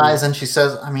really sighs and she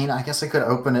says, I mean, I guess I could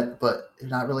open it, but you're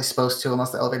not really supposed to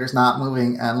unless the elevator's not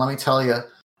moving. And let me tell you,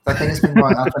 that thing has been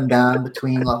going up and down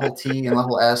between level T and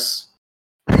level S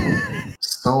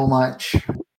so much.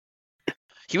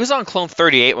 He was on clone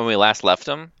 38 when we last left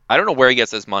him. I don't know where he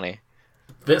gets his money.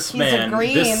 This He's man, a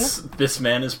green. this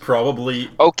man is probably.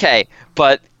 Okay,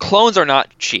 but clones are not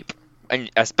cheap,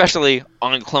 and especially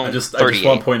on clone I just 38.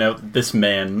 want to point out this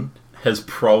man has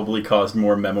probably caused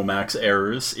more MemoMax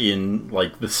errors in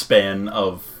like the span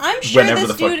of I'm sure whenever this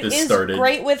the fuck dude this is started.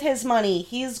 great with his money.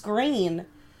 He's green.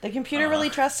 The computer really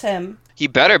trusts him. He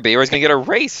better be, or he's gonna get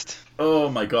erased. Oh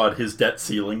my god, his debt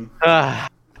ceiling.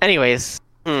 Anyways,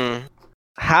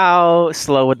 how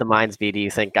slow would the mines be? Do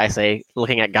you think? I say,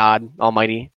 looking at God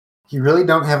Almighty. You really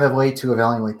don't have a way to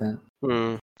evaluate that.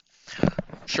 Hmm.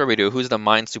 Sure we do. Who's the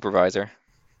mine supervisor?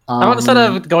 How about instead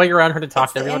of going around here to talk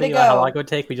It's to the everybody Indigo. about how long it would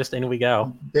take, we just in we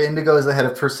go. The Indigo is the head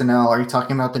of personnel. Are you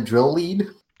talking about the drill lead?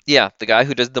 Yeah, the guy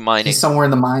who does the mining. He's somewhere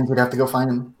in the mines. We'd have to go find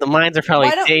him. The mines are probably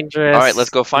Why don't- dangerous. All right, let's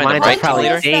go find the them, mines right, are Holly probably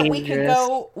told us that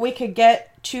dangerous. we could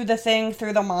get to the thing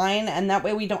through the mine, and that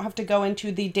way we don't have to go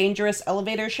into the dangerous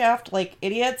elevator shaft like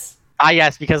idiots. Ah,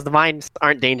 yes, because the mines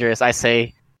aren't dangerous. I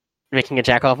say, making a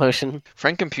jackal potion.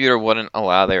 Friend computer wouldn't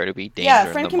allow there to be danger Yeah,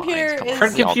 in friend the computer mines. Come is- on,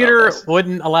 Friend we all know computer this.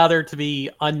 wouldn't allow there to be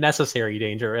unnecessary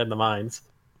danger in the mines.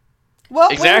 Well,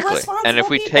 we're Exactly. responsible And if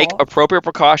we people. take appropriate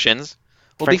precautions,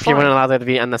 we'll be Friend computer fine. wouldn't allow there to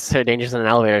be unnecessary dangers in an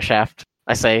elevator shaft.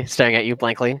 I say, staring at you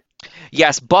blankly.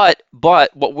 Yes, but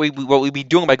what we'd be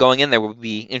doing by going in there would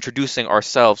be introducing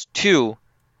ourselves to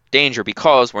danger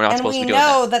because we're not and supposed to we be doing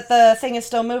know that. that the thing is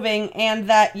still moving, and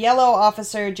that yellow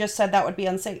officer just said that would be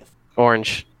unsafe.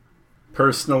 Orange.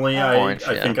 Personally, Orange,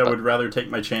 I yeah, think I but- would rather take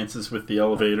my chances with the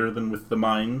elevator than with the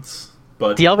mines.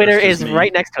 But The elevator that's is just me.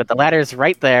 right next to it. The ladder is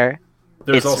right there.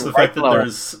 There's it's also the right fact that below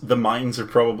it. the mines are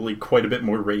probably quite a bit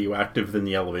more radioactive than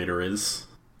the elevator is.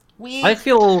 I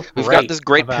feel We've got great this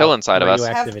great about pill inside of us.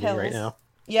 radioactivity Have right pills. now.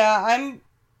 Yeah, I'm.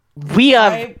 We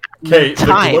have I, Okay,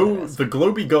 time. the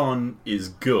glow be gone is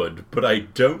good, but I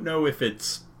don't know if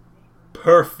it's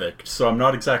perfect. So I'm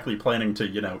not exactly planning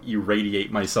to,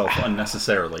 irradiate myself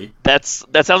unnecessarily. That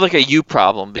sounds like a you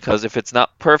problem because if it's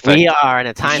not perfect, We are in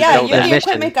a time yeah, zone you're the mission.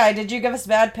 equipment guy. Did you give us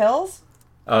bad pills?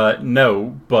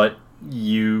 No, but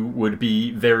you would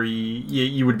be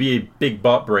you would be a big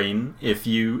bot brain if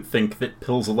you think that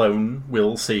pills alone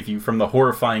will save you from the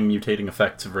horrifying mutating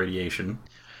effects of radiation.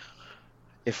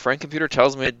 if friend computer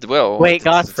tells me it will, Wait,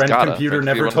 Gus. it's Friend gotta. computer Friend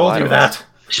never wouldn't told lie you to us. that.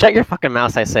 Shut your fucking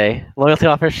mouth, I say. Loyalty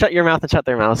officer, shut your mouth and shut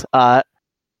their mouths.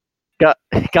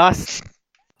 Gus,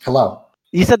 Hello.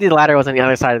 you said the ladder was on the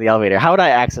other side of the elevator. How would I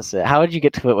access it? How would you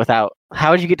get to it without?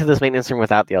 How would you get to this maintenance room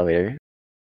without the elevator?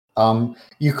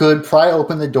 You could pry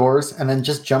open the doors and then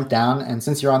just jump down. And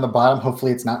since you're on the bottom,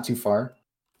 hopefully it's not too far.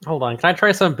 Hold on, can I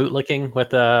try some bootlicking with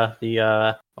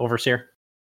the overseer,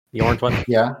 the orange one?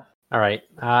 Yeah. All right.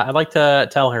 I'd like to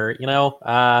tell her,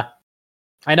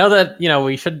 I know that,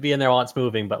 we shouldn't be in there while it's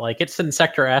moving, but it's in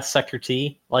sector S, sector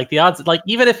T. The odds,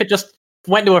 even if it just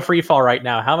went to a free fall right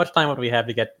now, how much time would we have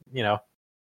to get,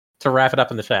 to wrap it up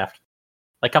in the shaft?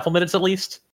 A couple minutes at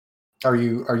least? Are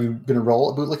you gonna roll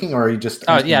a bootlicking, or are you just?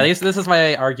 Oh yeah, this is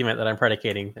my argument that I'm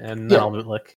predicating, and then Yeah. I'll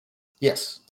bootlick.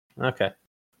 Yes. Okay.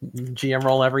 GM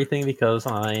roll everything because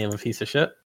I am a piece of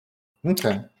shit.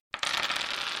 Okay.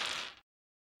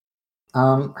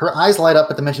 Her eyes light up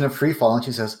at the mention of free fall, and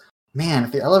she says, "Man,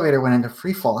 if the elevator went into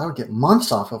free fall, I would get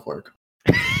months off of work."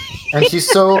 And she's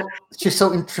so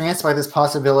entranced by this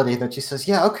possibility that she says,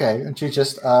 "Yeah, okay," and she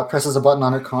just presses a button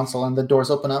on her console, and the doors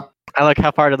open up. I look,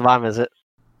 how far to the bottom is it?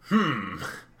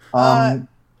 Uh,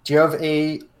 Do you have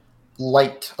a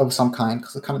light of some kind?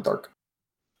 Because it's kind of dark.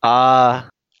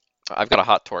 I've got a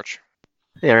hot torch.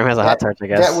 Yeah, room has a hot torch, I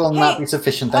guess. That will not Hey, be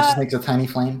sufficient. That just uh, makes a tiny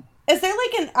flame. Is there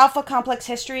an alpha complex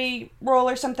history roll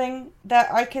or something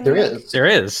that I can? There make? is. There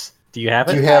is. Do you have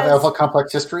Do it? you have Because- alpha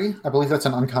complex history? I believe that's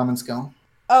an uncommon skill.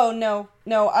 Oh no.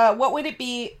 What would it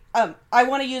be? I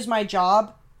want to use my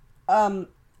job. I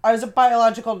was a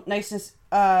biological niceness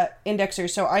indexer,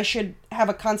 so I should have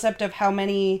a concept of how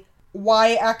many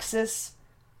y-axis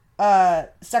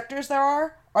sectors there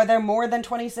are. Are there more than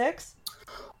 26?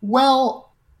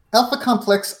 Well, alpha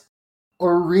complex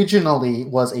originally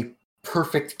was a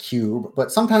perfect cube,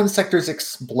 but sometimes sectors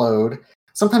explode.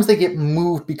 Sometimes they get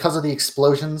moved because of the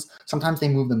explosions. Sometimes they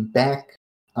move them back.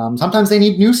 Sometimes they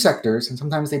need new sectors, and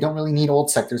sometimes they don't really need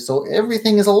old sectors. So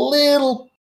everything is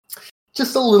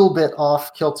just a little bit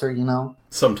off kilter,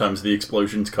 Sometimes the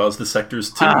explosions cause the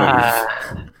sectors to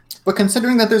move. But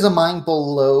considering that there's a mine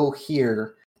below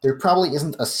here, there probably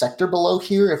isn't a sector below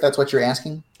here, if that's what you're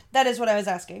asking. That is what I was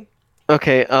asking.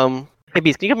 Okay, hey,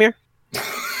 Beast, can you come here?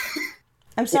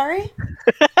 I'm sorry?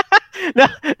 No.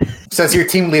 Says your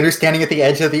team leader standing at the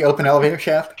edge of the open elevator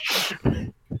shaft.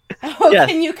 Oh, Yes.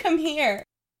 Can you come here?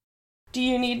 Do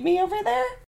you need me over there?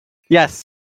 Yes,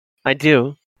 I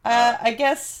do. I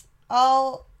guess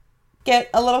I'll get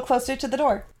a little closer to the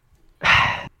door. Do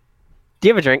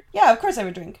you have a drink? Yeah, of course I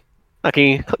would drink. Oh, can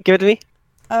you give it to me?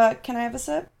 Can I have a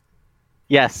sip?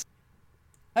 Yes.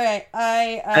 Okay,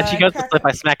 And she goes to crack- slip,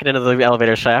 I smack it into the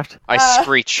elevator shaft. I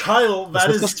screech. Kyle, that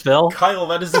Is is this a spill? Kyle,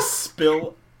 that is a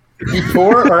spill.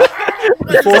 Before or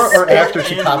after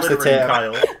she And pops the littering, tab.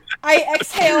 Kyle. I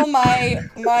exhale my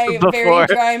very Before.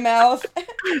 dry mouth.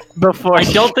 Before I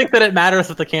don't think that it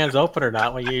matters if the can's open or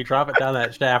not. When you drop it down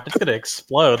that shaft, it's gonna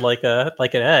explode like an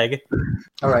egg.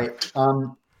 All right.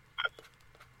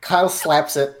 Kyle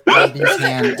slaps it out of Bee's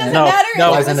hand Does it and No, matter no.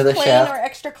 if flies it into was the plain shaft. or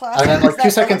extra classic? And then, like, 2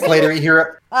 seconds later, you hear it.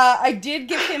 I did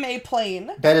give him a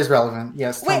plane. That is relevant.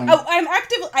 Yes. Wait, Tell me.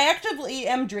 I actively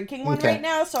am drinking one Okay. right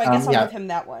now, so I guess I'll yeah. give him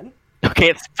that one. Okay,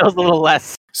 it feels a little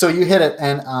less. So you hit it,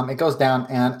 and it goes down,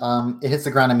 and it hits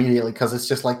the ground immediately because it's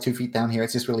just like 2 feet down here.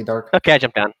 It's just really dark. Okay, I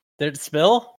jumped down. Did it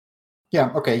spill? Yeah.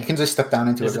 Okay. You can just step down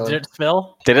into it. Did Really. it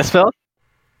spill? Did it spill?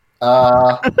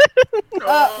 While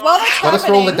that's Let us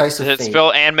roll the happening... dice of Did it fate.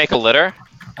 spill and make a litter?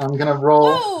 I'm gonna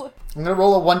roll. Whoa! I'm gonna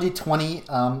roll a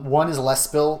 1d20. 1 is less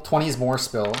spill. 20 is more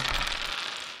spill.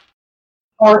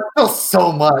 Oh, it spills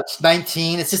so much.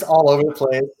 19. It's just all over the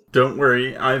place. Don't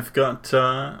worry, I've got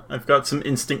some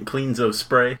instant cleanzo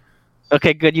spray.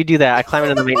 Okay, good. You do that. I climb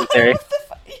into the maintenance area. What the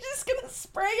fuck? You're just gonna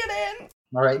spray it in?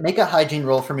 All right. Make a hygiene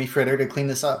roll for me, Fritter, to clean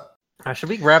this up. Should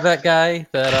we grab that guy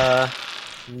that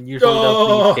usually does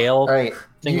the scale? All right.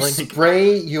 You Tingling.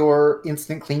 spray your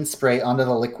instant clean spray onto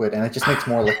the liquid, and it just makes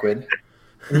more liquid.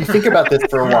 And you think about this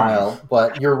for a while,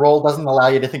 but your roll doesn't allow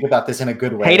you to think about this in a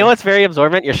good way. Hey, you know what's very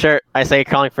absorbent? Your shirt. I say,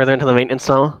 crawling further into the maintenance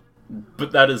tunnel.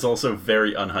 But that is also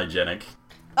very unhygienic.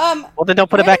 Well, then don't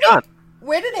put it Where back did on.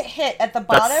 Where did it hit? At the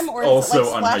bottom, or is it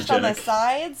also like splashed on the unhygienic.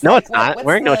 sides? No, Like, it's not. what's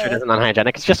Wearing no the- shirt isn't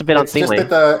unhygienic. It's just a bit It's just,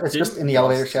 unseemly. it's just in the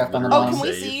elevator shaft on the Oh, bottom. can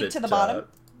we Say see that, to the bottom?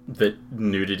 That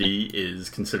nudity is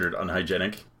considered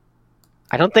unhygienic.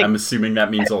 I don't think. I'm assuming that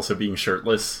means also being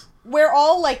shirtless. We're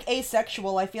all like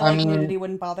asexual. I feel I like mean, nudity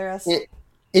wouldn't bother us.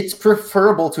 It's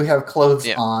preferable to have clothes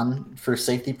Yeah. on for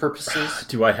safety purposes.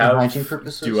 Do I and have hygiene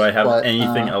purposes? Do I have but,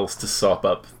 anything else to sop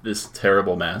up this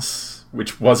terrible mess,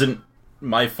 which wasn't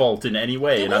my fault in any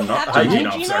way, Do and we I'm not the have a hygiene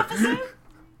hygiene officer. officer?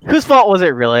 Whose fault was it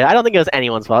really? I don't think it was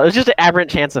anyone's fault. It was just an aberrant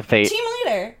chance of fate. Team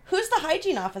leader. Who's the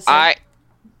hygiene officer? I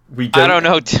don't know, We I don't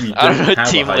know, have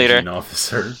team a leader. hygiene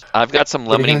officer. I've got some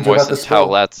What are you limiting gonna do about moistened the spill?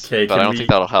 towelettes, Okay, but I can don't we- think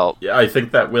that'll help. Yeah, I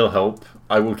think that will help.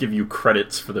 I will give you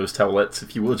credits for those towelettes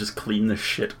if you will just clean the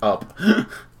shit up.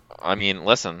 I mean,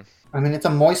 listen. I mean, it's a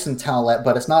moistened towelette,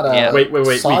 but it's not a Yeah. Wait.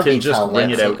 We soggy can just towelette, wring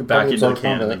it so you out could back probably into the absorb can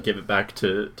some and of then it. give it back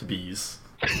to bees.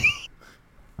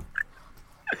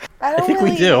 I I think we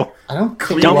really- do. I don't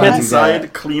Clean Don't want to do inside,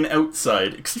 that. clean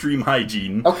outside. Extreme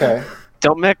hygiene. Okay.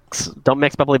 Don't mix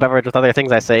bubbly beverage with other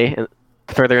things. I say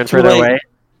further and Too further late. away.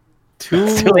 Too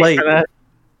It's too late late. for that.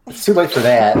 It's too late for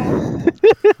that.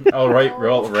 All right,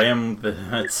 roll ram.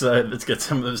 Let's get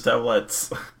some of those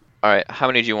towelettes. All right, how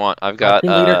many do you want? I've got.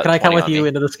 Team leader, can I come 20 with on you me.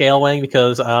 into the scale wing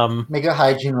because Make a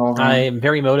hygiene roll. Ryan. I'm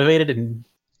very motivated and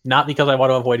not because I want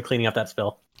to avoid cleaning up that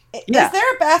spill. Yeah. Is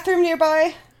there a bathroom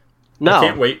nearby? No. I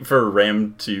can't wait for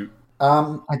Ram to.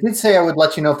 I did say I would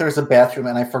let you know if there's a bathroom,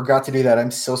 and I forgot to do that. I'm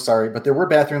so sorry, but there were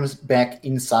bathrooms back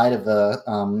inside of the.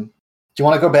 Do you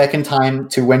want to go back in time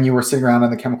to when you were sitting around in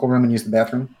the chemical room and use the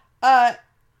bathroom?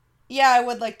 Yeah, I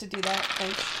would like to do that.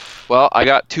 Thanks. Well, I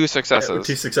got 2 successes.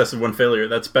 2 successes, 1 failure.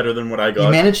 That's better than what I got. You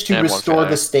managed to and one restore failure.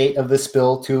 the state of the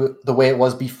spill to the way it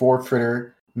was before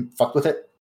Fritter fucked with it.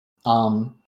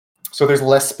 So there's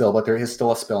less spill, but there is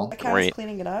still a spill. I count as Great.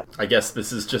 cleaning it up. I guess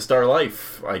this is just our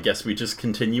life. I guess we just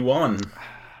continue on.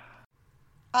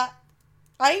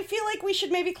 I feel like we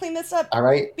should maybe clean this up All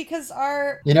right. because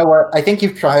our You know what? I think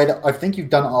you've tried. I think you've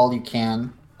done all you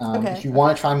can. Okay. If you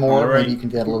want to try more, All right, maybe you can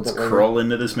do that a little let's bit later. crawl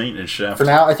into this maintenance shaft. For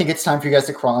now, I think it's time for you guys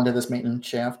to crawl into this maintenance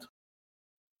shaft.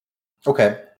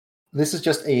 Okay. This is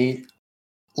just a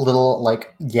little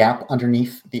like gap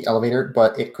underneath the elevator,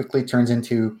 but it quickly turns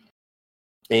into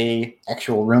a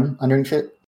actual room underneath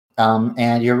it.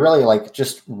 And you're really like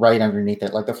just right underneath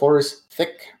it. Like the floor is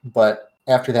thick, but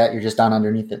after that you're just down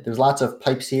underneath it. There's lots of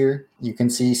pipes here. You can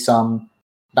see some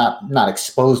not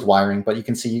exposed wiring, but you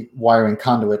can see wiring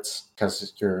conduits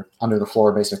because you're under the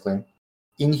floor basically.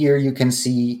 In here you can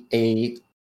see a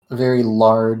very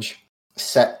large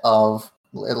set of,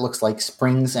 it looks like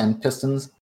springs and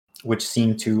pistons, which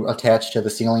seem to attach to the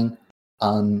ceiling.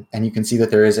 And you can see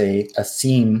that there is a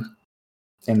seam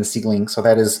in the ceiling. So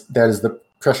that is the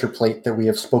pressure plate that we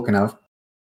have spoken of.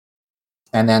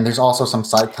 And then there's also some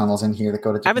side tunnels in here that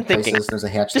go to I've been different thinking, places. There's a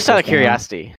hatch. Just that out of goes down.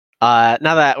 curiosity, now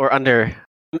that we're under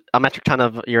a metric ton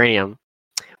of uranium,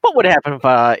 what would happen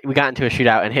if we got into a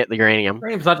shootout and hit the uranium?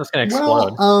 Uranium's not just going to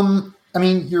explode. Well, I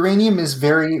mean, uranium is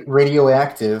very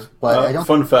radioactive, but I don't.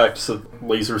 Fun fact, so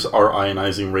lasers are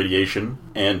ionizing radiation,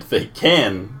 and they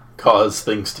can cause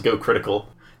things to go critical.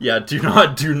 Yeah, do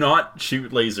not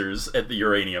shoot lasers at the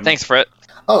uranium. Thanks, Frit.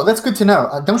 Oh, that's good to know.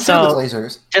 Don't shoot So- with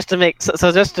lasers. Just to make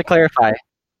just to clarify,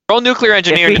 Roll nuclear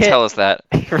engineering we to hit- tell us that.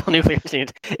 real nuclear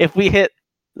machines. If we hit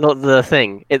the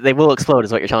thing. They will explode,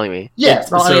 is what you're telling me. Yeah.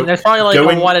 Well, I So mean, there's probably like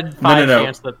going- a 1 in 5 no.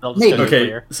 chance that they'll just Maybe. go Okay,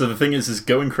 nuclear. so the thing is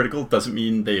going critical doesn't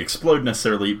mean they explode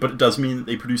necessarily, but it does mean that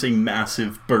they produce a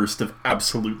massive burst of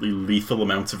absolutely lethal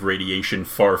amounts of radiation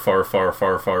far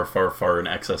in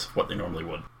excess of what they normally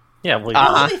would. Yeah, well,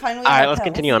 Uh-huh. We'll be fine. We All right, have let's pills.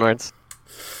 continue onwards.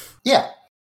 Yeah.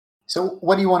 So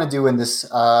what do you want to do in this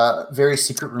very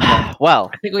secret room?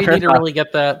 Well, I think we first need to off- really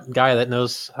get that guy that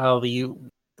knows how the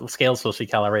scale's supposed to be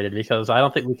calibrated, because I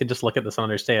don't think we can just look at this and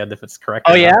understand if it's correct.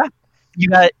 Oh or not. yeah, you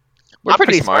got. We're I'm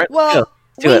pretty pretty smart. Well,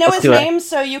 do we it, know let's his do it. name,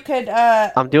 so you could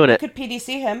I'm doing you it. could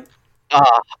PDC him. I'm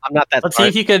not that Let's see smart.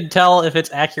 if you could tell if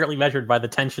it's accurately measured by the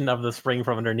tension of the spring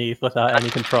from underneath without any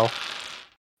control.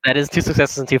 That is 2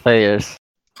 successes and 2 failures.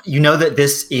 You know that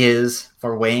this is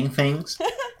for weighing things,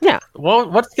 Well,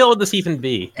 what skill would this even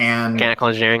be? and Mechanical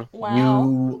engineering. Wow.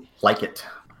 you like it.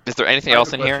 Is there anything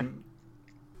else in here?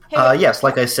 Hey, Yes,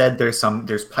 like I said,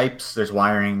 there's pipes, there's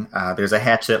wiring, there's a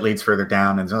hatch that leads further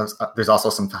down, and there's also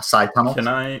some side tunnels. Can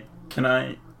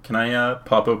I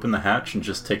pop open the hatch and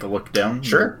just take a look down?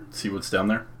 Sure. And see what's down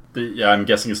there. Yeah, I'm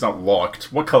guessing it's not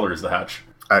locked. What color is the hatch?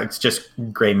 It's just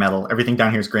gray metal. Everything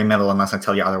down here is gray metal unless I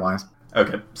tell you otherwise.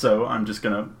 Okay, so I'm just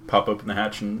gonna pop open the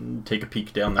hatch and take a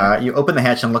peek down there. You open the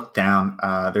hatch and look down.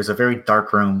 There's a very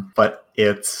dark room, but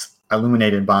it's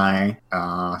illuminated by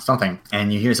something.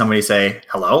 And you hear somebody say,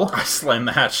 "Hello?" I slam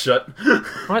the hatch shut.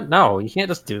 What? No, you can't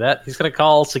just do that. He's gonna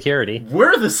call security.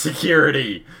 We're the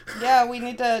security. yeah, we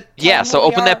need to. tell Yeah, him so who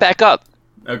we open are. that back up.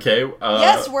 Okay.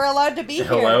 Yes, we're allowed to be here.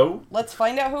 hello? Let's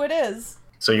find out who it is.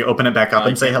 So you open it back up I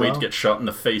and say can't hello. wait to get shot in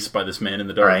the face by this man in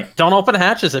the All dark. right. Don't open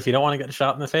hatches if you don't want to get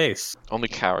shot in the face. Only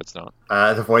cowards don't.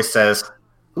 The voice says,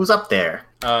 "Who's up there?"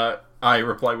 I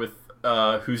reply with,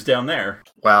 "Who's down there?"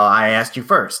 Well, I asked you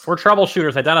first. We're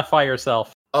troubleshooters. Identify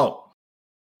yourself. Oh,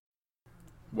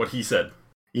 What he said.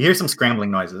 you hear some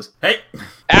scrambling noises. Hey,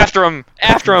 After him,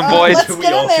 boys. let's do we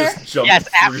get in all there. just jump Yes,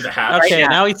 through the hatch? Okay, yeah.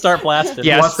 now we start blasting.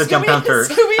 Yeah. Who wants to jump down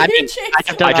first? I mean, I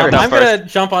jumped I jumped down I'm first. gonna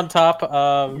jump on top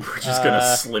of. We're just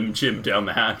gonna Slim Jim down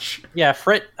the hatch. Yeah,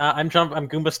 Frit. I'm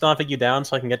Goomba stomping you down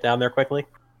so I can get down there quickly.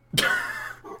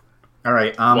 All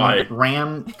right. Why?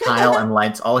 Ram, Kyle, and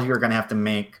Lights. All of you are going to have to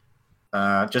make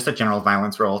just a general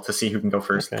violence roll to see who can go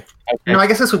first. Okay. No, I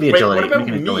guess this would be Wait, agility. what about We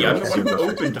can me? agility I'm roll the to see one who who goes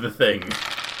first. opened the thing.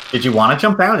 Did you want to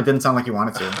jump down? It didn't sound like you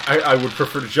wanted to. I would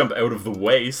prefer to jump out of the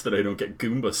way so that I don't get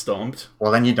Goomba stomped.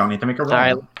 Well, then you don't need to make a roll.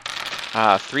 All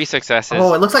right. 3 successes.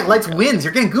 Oh, it looks like Lights wins.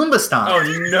 You're getting Goomba stomped. Oh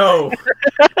no!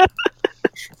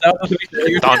 Dun, dun,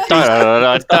 dun,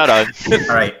 dun, dun, dun.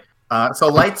 All right. So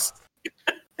Lights,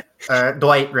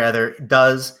 Dwight rather,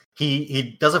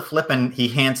 he does a flip and he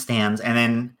handstands, and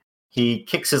then he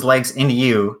kicks his legs into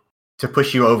you to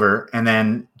push you over, and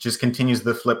then just continues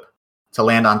the flip to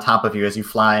land on top of you as you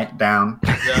fly down.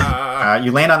 Ah,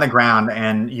 You land on the ground,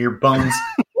 and your bones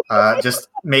just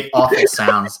make awful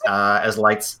sounds as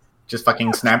Lights just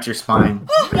fucking snaps your spine.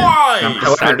 why?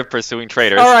 The sound of pursuing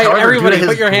traitors. All right, However, everybody, due to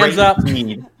put his your hands great up.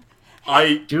 speed,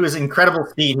 I due to his incredible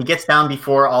speed, he gets down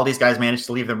before all these guys manage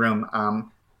to leave the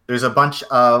room. There's a bunch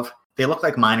of, they look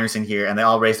like miners in here, and they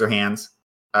all raise their hands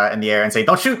in the air and say,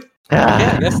 "Don't shoot!"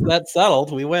 Yeah, I guess that's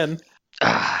settled. We win.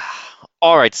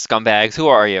 All right, scumbags, who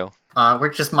are you? We're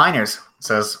just miners,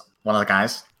 says one of the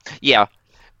guys. Yeah,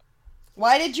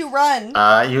 Why did you run?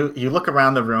 You look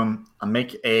around the room,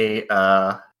 make a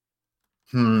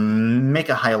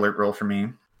high alert roll for me.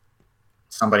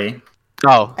 Somebody.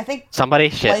 Oh, I think somebody?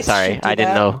 Shit, Lights sorry. should do I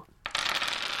didn't that. know.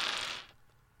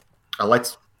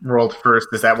 Lights rolled first.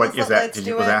 Is that what Let's is let that? Lights Did do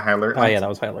you, was it. that high alert? Oh yeah, that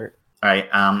was high alert. All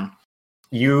right.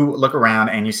 You look around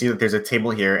and you see that there's a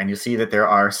table here, and you see that there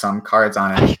are some cards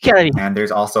on it, You can't- and there's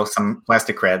also some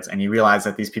plastic creds, and you realize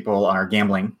that these people are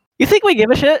gambling. You think we give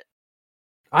a shit?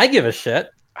 I give a shit.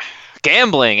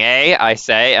 gambling, eh? I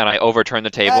say, and I overturn the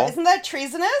table. isn't that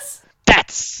treasonous?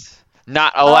 That's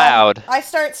not allowed. I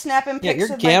start snapping Yeah, pics you're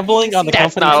of my gambling on the PDC.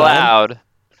 That's company not side. allowed.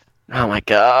 Oh my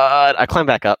god! I climb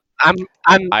back up. I whip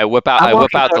out. I'm I whip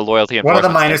walking out to- the loyalty One of the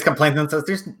enforcement miners stick. complains and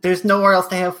says, "There's nowhere else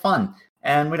to have fun,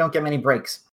 and we don't get many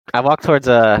breaks." I walk towards.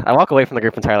 I walk away from the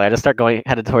group entirely. I just start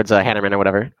headed towards Hanneman or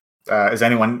whatever. Is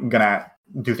anyone gonna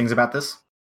do things about this?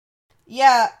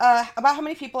 Yeah, about how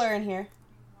many people are in here?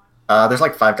 There's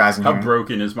like 5 guys in How here.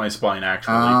 broken is my spine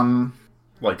actually?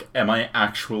 Like, am I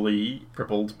actually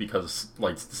crippled because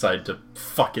Lights decided to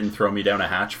fucking throw me down a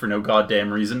hatch for no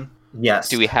goddamn reason? Yes.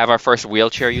 Do we have our first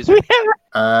wheelchair user?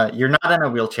 You're not in a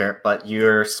wheelchair, but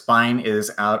your spine is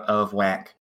out of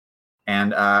whack.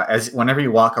 And as whenever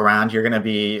you walk around, you're gonna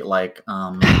be like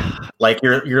you're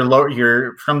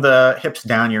from the hips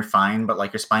down, you're fine, but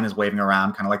like your spine is waving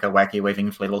around, kind of like a wacky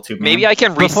waving inflatable tube. Maybe man. I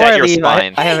can Before reset I your leave,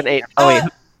 spine. I have an 8. Oh wait,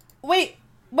 Wait,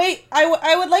 Wait,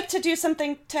 I would like to do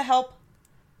something to help.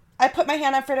 I put my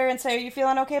hand on Fritter and say, "Are you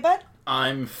feeling okay, bud?"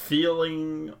 I'm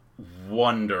feeling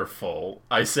wonderful,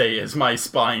 I say as my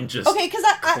spine just Okay, because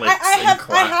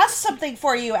I have something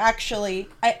for you, actually.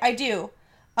 I do.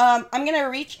 I'm going to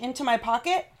reach into my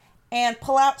pocket and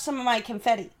pull out some of my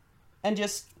confetti and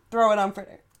just throw it on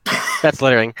Fritter. That's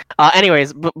littering.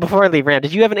 Anyways, before I leave, Rand,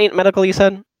 did you have an 8 medical, you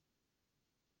said?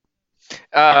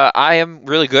 I am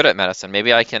really good at medicine.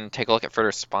 Maybe I can take a look at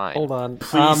Fritter's spine. Hold on.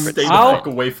 Please stay the fuck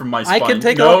away from my spine. I can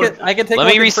take no. a look at. I can take. Let a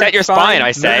look me at reset Frit's your spine.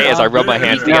 I say as I rub my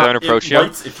hands together and approach you.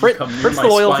 Frit's the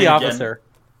loyalty officer.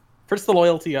 Frit's the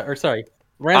loyalty, or sorry,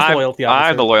 Rand's the loyalty officer.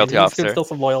 I'm the loyalty officer. He's still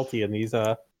some loyalty in these.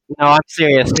 No, I'm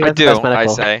serious. I do. I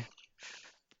say.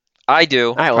 I do.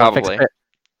 All right, well, probably. Fix Frit.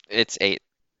 It's 8.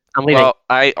 I'm leaving. Well,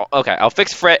 okay. I'll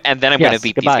fix Frit, and then I'm going to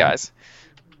beat goodbye. these guys.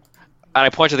 And I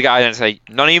point to the guy and say,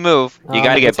 "None of you move. You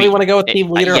got to get beat." So you want to go with team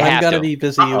leader? You I'm have gonna to. be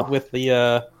busy with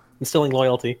the instilling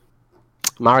loyalty.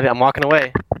 I'm walking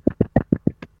away.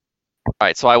 All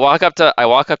right. So I walk up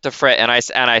to Frit, and I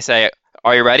say,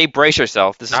 "Are you ready? Brace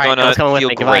yourself. This is All right, going to come with feel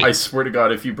me, goodbye. great. I swear to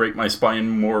God, if you break my spine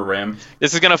more, Ram.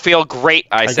 This is going to feel great."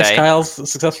 I guess say. Kyle's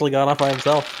successfully gone off by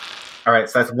himself. All right,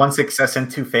 so that's 1 success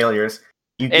and 2 failures.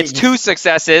 It's 2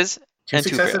 successes Two and 2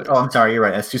 successes? failures. Oh, I'm sorry. You're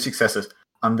right. That's 2 successes.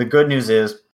 The good news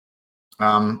is,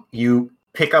 you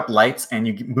pick up lights and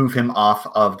you move him off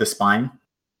of the spine,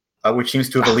 which seems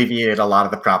to have alleviated a lot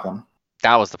of the problem.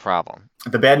 That was the problem.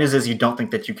 The bad news is you don't think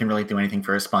that you can really do anything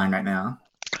for his spine right now.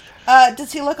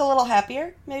 Does he look a little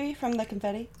happier, maybe, from the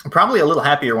confetti? Probably a little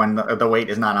happier when the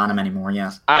weight is not on him anymore,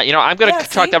 yes. I'm going to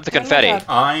chalk up the confetti.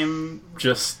 I'm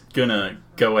just gonna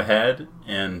go ahead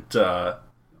and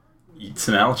eat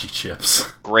some algae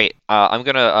chips. Great. I'm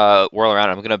going to whirl around.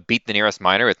 I'm going to beat the nearest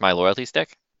miner with my loyalty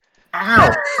stick.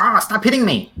 Ow! Oh, stop hitting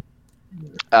me!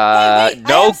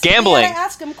 No gambling. I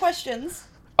ask him questions.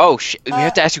 Oh, we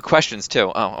have to ask you questions,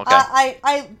 too. Oh, okay.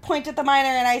 I point at the miner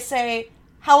and I say,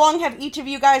 "How long have each of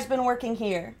you guys been working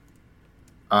here?"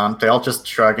 They all just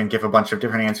shrug and give a bunch of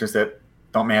different answers that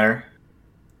don't matter.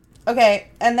 Okay,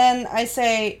 and then I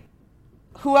say,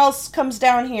 "Who else comes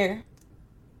down here?"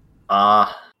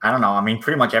 I don't know. I mean,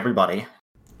 pretty much everybody.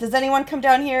 Does anyone come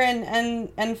down here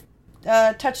and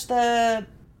touch the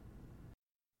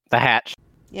hatch?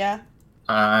 Yeah.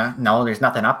 No, there's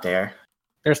nothing up there.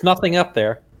 There's nothing up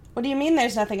there. What do you mean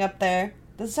there's nothing up there?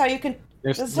 This is how you can.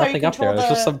 There's this is how you nothing up there. control There's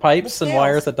just some pipes the and scales.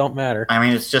 wires that don't matter. I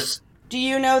mean, it's just... Do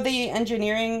you know the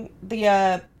engineering,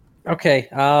 Okay,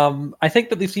 I think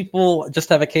that these people just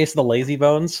have a case of the lazy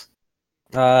bones.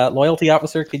 Loyalty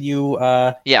officer, could you,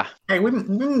 Yeah. Hey, we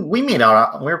met we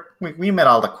met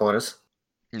all the quotas.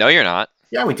 No, you're not.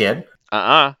 Yeah, we did.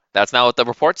 That's not what the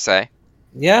reports say.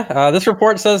 Yeah, this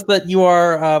report says that you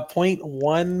are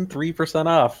 0.13%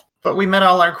 off. But we met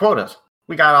all our quotas.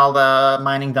 We got all the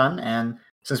mining done, and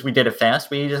since we did it fast,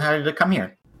 we decided to come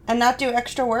here. and not do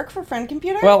extra work for Friend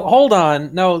Computer? Well, hold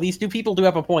on. No, these two people do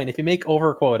have a point. If you make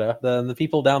over quota, then the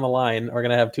people down the line are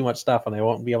going to have too much stuff, and they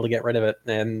won't be able to get rid of it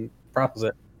and process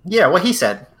it. Yeah, what he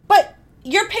said. But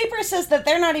your paper says that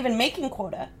they're not even making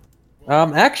quota.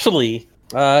 Actually,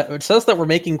 it says that we're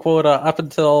making quota up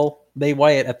until they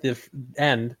weigh it at the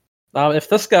end. If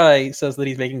this guy says that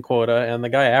he's making quota, and the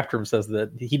guy after him says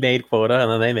that he made quota, and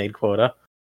then they made quota,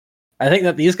 I think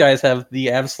that these guys have the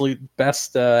absolute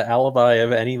best alibi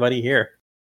of anybody here.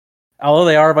 Although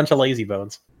they are a bunch of lazy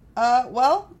bones.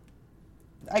 Well,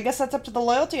 I guess that's up to the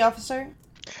loyalty officer.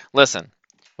 Listen,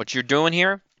 what you're doing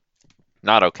here,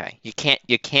 not okay. You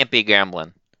can't be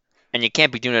gambling, and you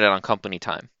can't be doing it on company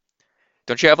time.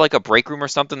 Don't you have like a break room or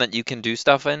something that you can do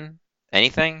stuff in?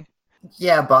 Anything?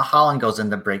 Yeah, but Holland goes in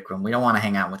the break room. We don't want to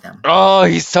hang out with him. Oh,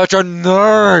 he's such a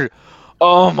nerd.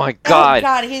 Oh my god. Oh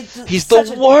god, he's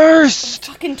the worst.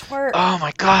 Fucking twerp. Oh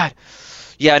my god.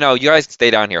 Yeah, no, you guys stay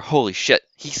down here. Holy shit,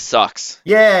 he sucks.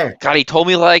 Yeah. God, he told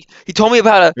me about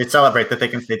a. They celebrate that they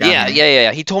can stay down here.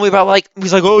 Yeah. He told me about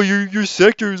he's like, oh, your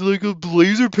sector is like a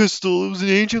laser pistol. It was an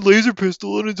ancient laser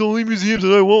pistol, and it's only museums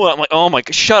that I want. I'm like, oh my,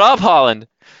 shut up, Holland.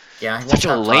 Yeah, he Such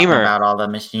won't a stop talking lamer. about all the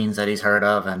machines that he's heard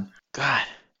of, and God.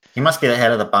 he must be the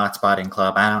head of the bot spotting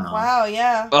club. I don't know. Wow,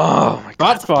 yeah. Oh my god.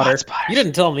 Bot spotter. Bot spotters. You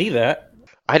didn't tell me that.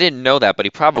 I didn't know that, but he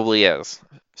probably is.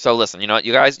 So listen, you know what,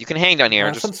 you guys, you can hang down here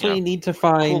and just. Since we need to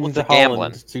find with the Holland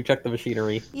gambling. to check the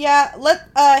machinery.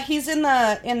 Yeah, he's in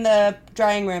the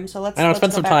drying room, so let's. I know, let's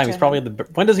spend go some back time. to He's him. probably at the.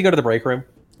 When does he go to the break room?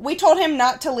 We told him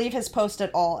not to leave his post at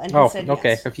all, and he Oh, said okay.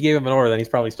 yes. If you gave him an order, then he's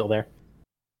probably still there.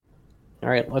 All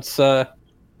right, let's.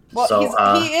 Well, So,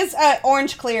 he is at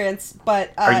orange clearance,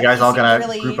 but Are you guys he all seemed gonna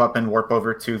really... group up and warp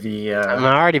over to the? I've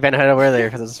already been headed over there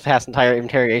because it's past entire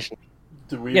interrogation.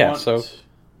 Do we Yeah, want... so-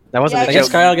 That wasn't Yeah, a I guess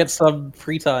joke. Kyle gets some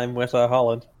free time with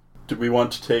Holland. Do we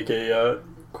want to take a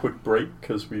quick break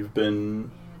because we've been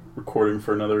recording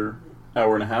for another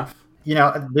hour and a half?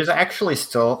 There's actually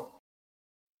still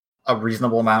a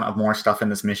reasonable amount of more stuff in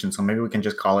this mission, so maybe we can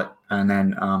just call it and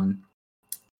then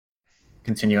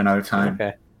continue another time.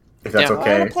 Okay. If that's Yeah. I want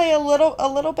to okay. play a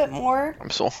little bit more. I'm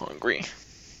so hungry.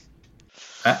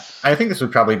 I think this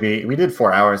would probably be. We did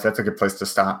 4 hours. That's a good place to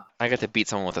stop. I got to beat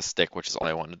someone with a stick, which is all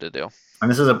I wanted to do.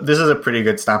 And this is a pretty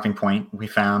good stopping point. We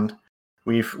found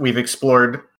we've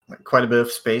explored quite a bit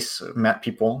of space, met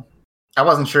people. I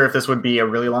wasn't sure if this would be a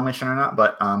really long mission or not,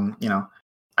 but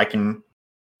I can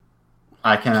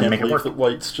Can't make it believe work. that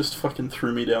Lights just fucking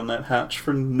threw me down that hatch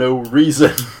for no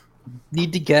reason.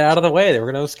 Need to get out of the way. They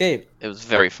were going to escape. It was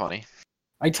very funny.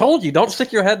 I told you, don't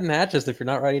stick your head in hatches if you're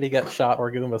not ready to get shot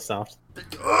or Goomba stomped.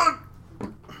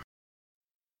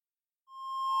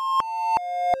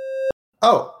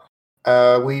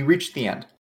 We reached the end.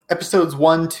 Episodes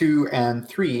 1, 2, and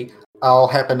 3 all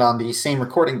happened on the same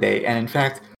recording day, and in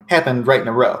fact, happened right in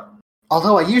a row.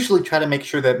 Although I usually try to make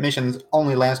sure that missions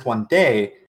only last one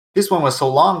day, this one was so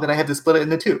long that I had to split it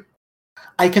into 2.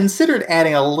 I considered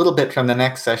adding a little bit from the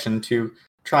next session to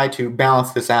try to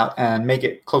balance this out and make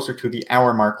it closer to the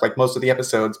hour mark like most of the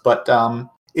episodes, but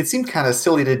it seemed kind of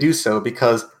silly to do so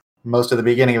because most of the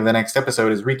beginning of the next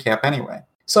episode is recap anyway.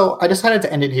 So I decided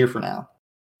to end it here for now.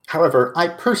 However, I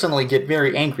personally get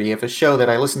very angry if a show that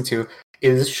I listen to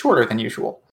is shorter than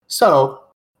usual. So,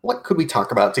 what could we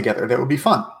talk about together that would be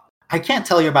fun? I can't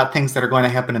tell you about things that are going to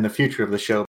happen in the future of the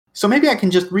show, so maybe I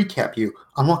can just recap you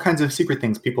on what kinds of secret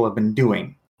things people have been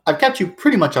doing. I've kept you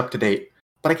pretty much up to date,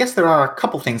 but I guess there are a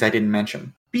couple things I didn't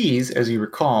mention. Bees, as you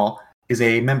recall, is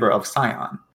a member of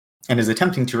Scion, and is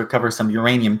attempting to recover some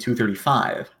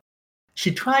uranium-235.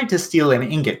 She tried to steal an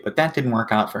ingot, but that didn't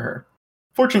work out for her.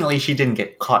 Fortunately, she didn't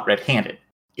get caught red-handed.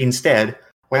 Instead,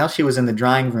 while she was in the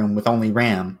drying room with only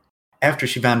Ram, after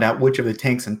she found out which of the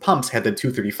tanks and pumps had the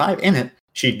 235 in it,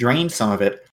 she drained some of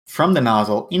it from the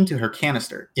nozzle into her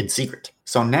canister in secret.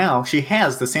 So now she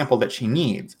has the sample that she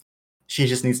needs. She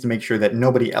just needs to make sure that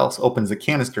nobody else opens the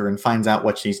canister and finds out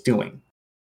what she's doing.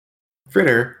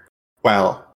 Fritter,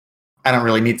 well, I don't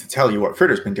really need to tell you what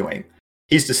Fritter's been doing.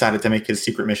 He's decided to make his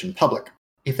secret mission public.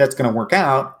 If that's going to work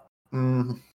out,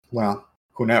 well,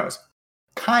 who knows?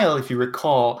 Kyle, if you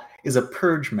recall, is a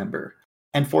Purge member,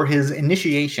 and for his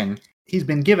initiation, he's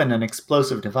been given an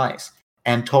explosive device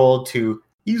and told to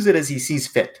use it as he sees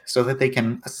fit so that they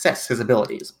can assess his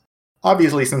abilities.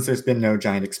 Obviously, since there's been no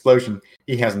giant explosion,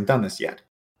 he hasn't done this yet,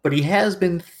 but he has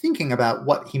been thinking about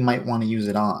what he might want to use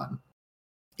it on.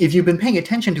 If you've been paying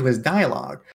attention to his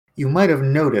dialogue, you might have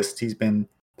noticed he's been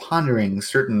pondering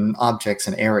certain objects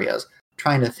and areas,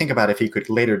 trying to think about if he could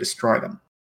later destroy them.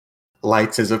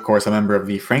 Lights is, of course, a member of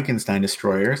the Frankenstein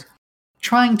Destroyers,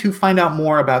 trying to find out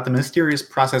more about the mysterious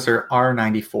processor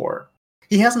R94.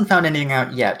 He hasn't found anything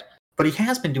out yet, but he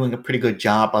has been doing a pretty good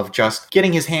job of just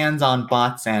getting his hands on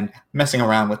bots and messing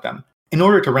around with them. In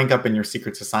order to rank up in your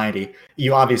secret society,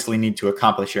 you obviously need to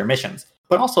accomplish your missions,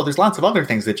 but also there's lots of other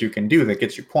things that you can do that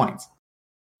gets you points.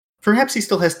 Perhaps he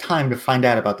still has time to find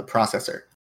out about the processor,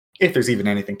 if there's even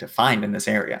anything to find in this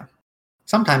area.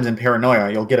 Sometimes in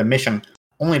Paranoia, you'll get a mission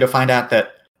only to find out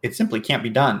that it simply can't be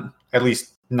done, at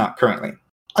least not currently.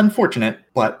 Unfortunate,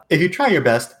 but if you try your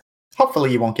best,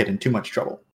 hopefully you won't get in too much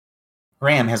trouble.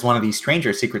 Ram has one of these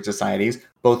stranger secret societies,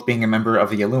 both being a member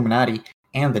of the Illuminati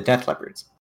and the Death Leopards.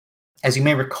 As you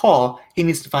may recall, he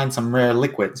needs to find some rare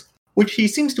liquids, which he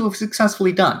seems to have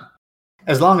successfully done.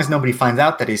 As long as nobody finds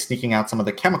out that he's sneaking out some of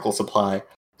the chemical supply,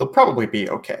 they'll probably be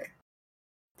okay.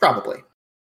 Probably.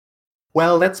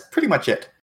 Well, that's pretty much it.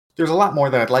 There's a lot more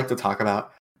that I'd like to talk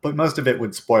about, but most of it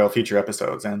would spoil future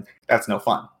episodes, and that's no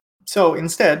fun. So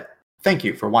instead, thank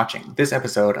you for watching this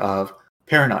episode of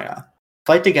Paranoia.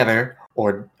 Fight together,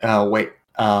 or,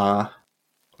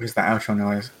 where's the outro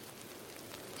noise?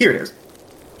 Here it is.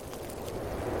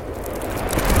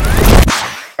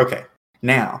 Okay,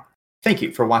 now, thank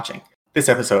you for watching this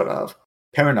episode of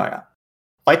Paranoia.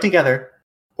 Fight together,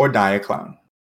 or die a clone.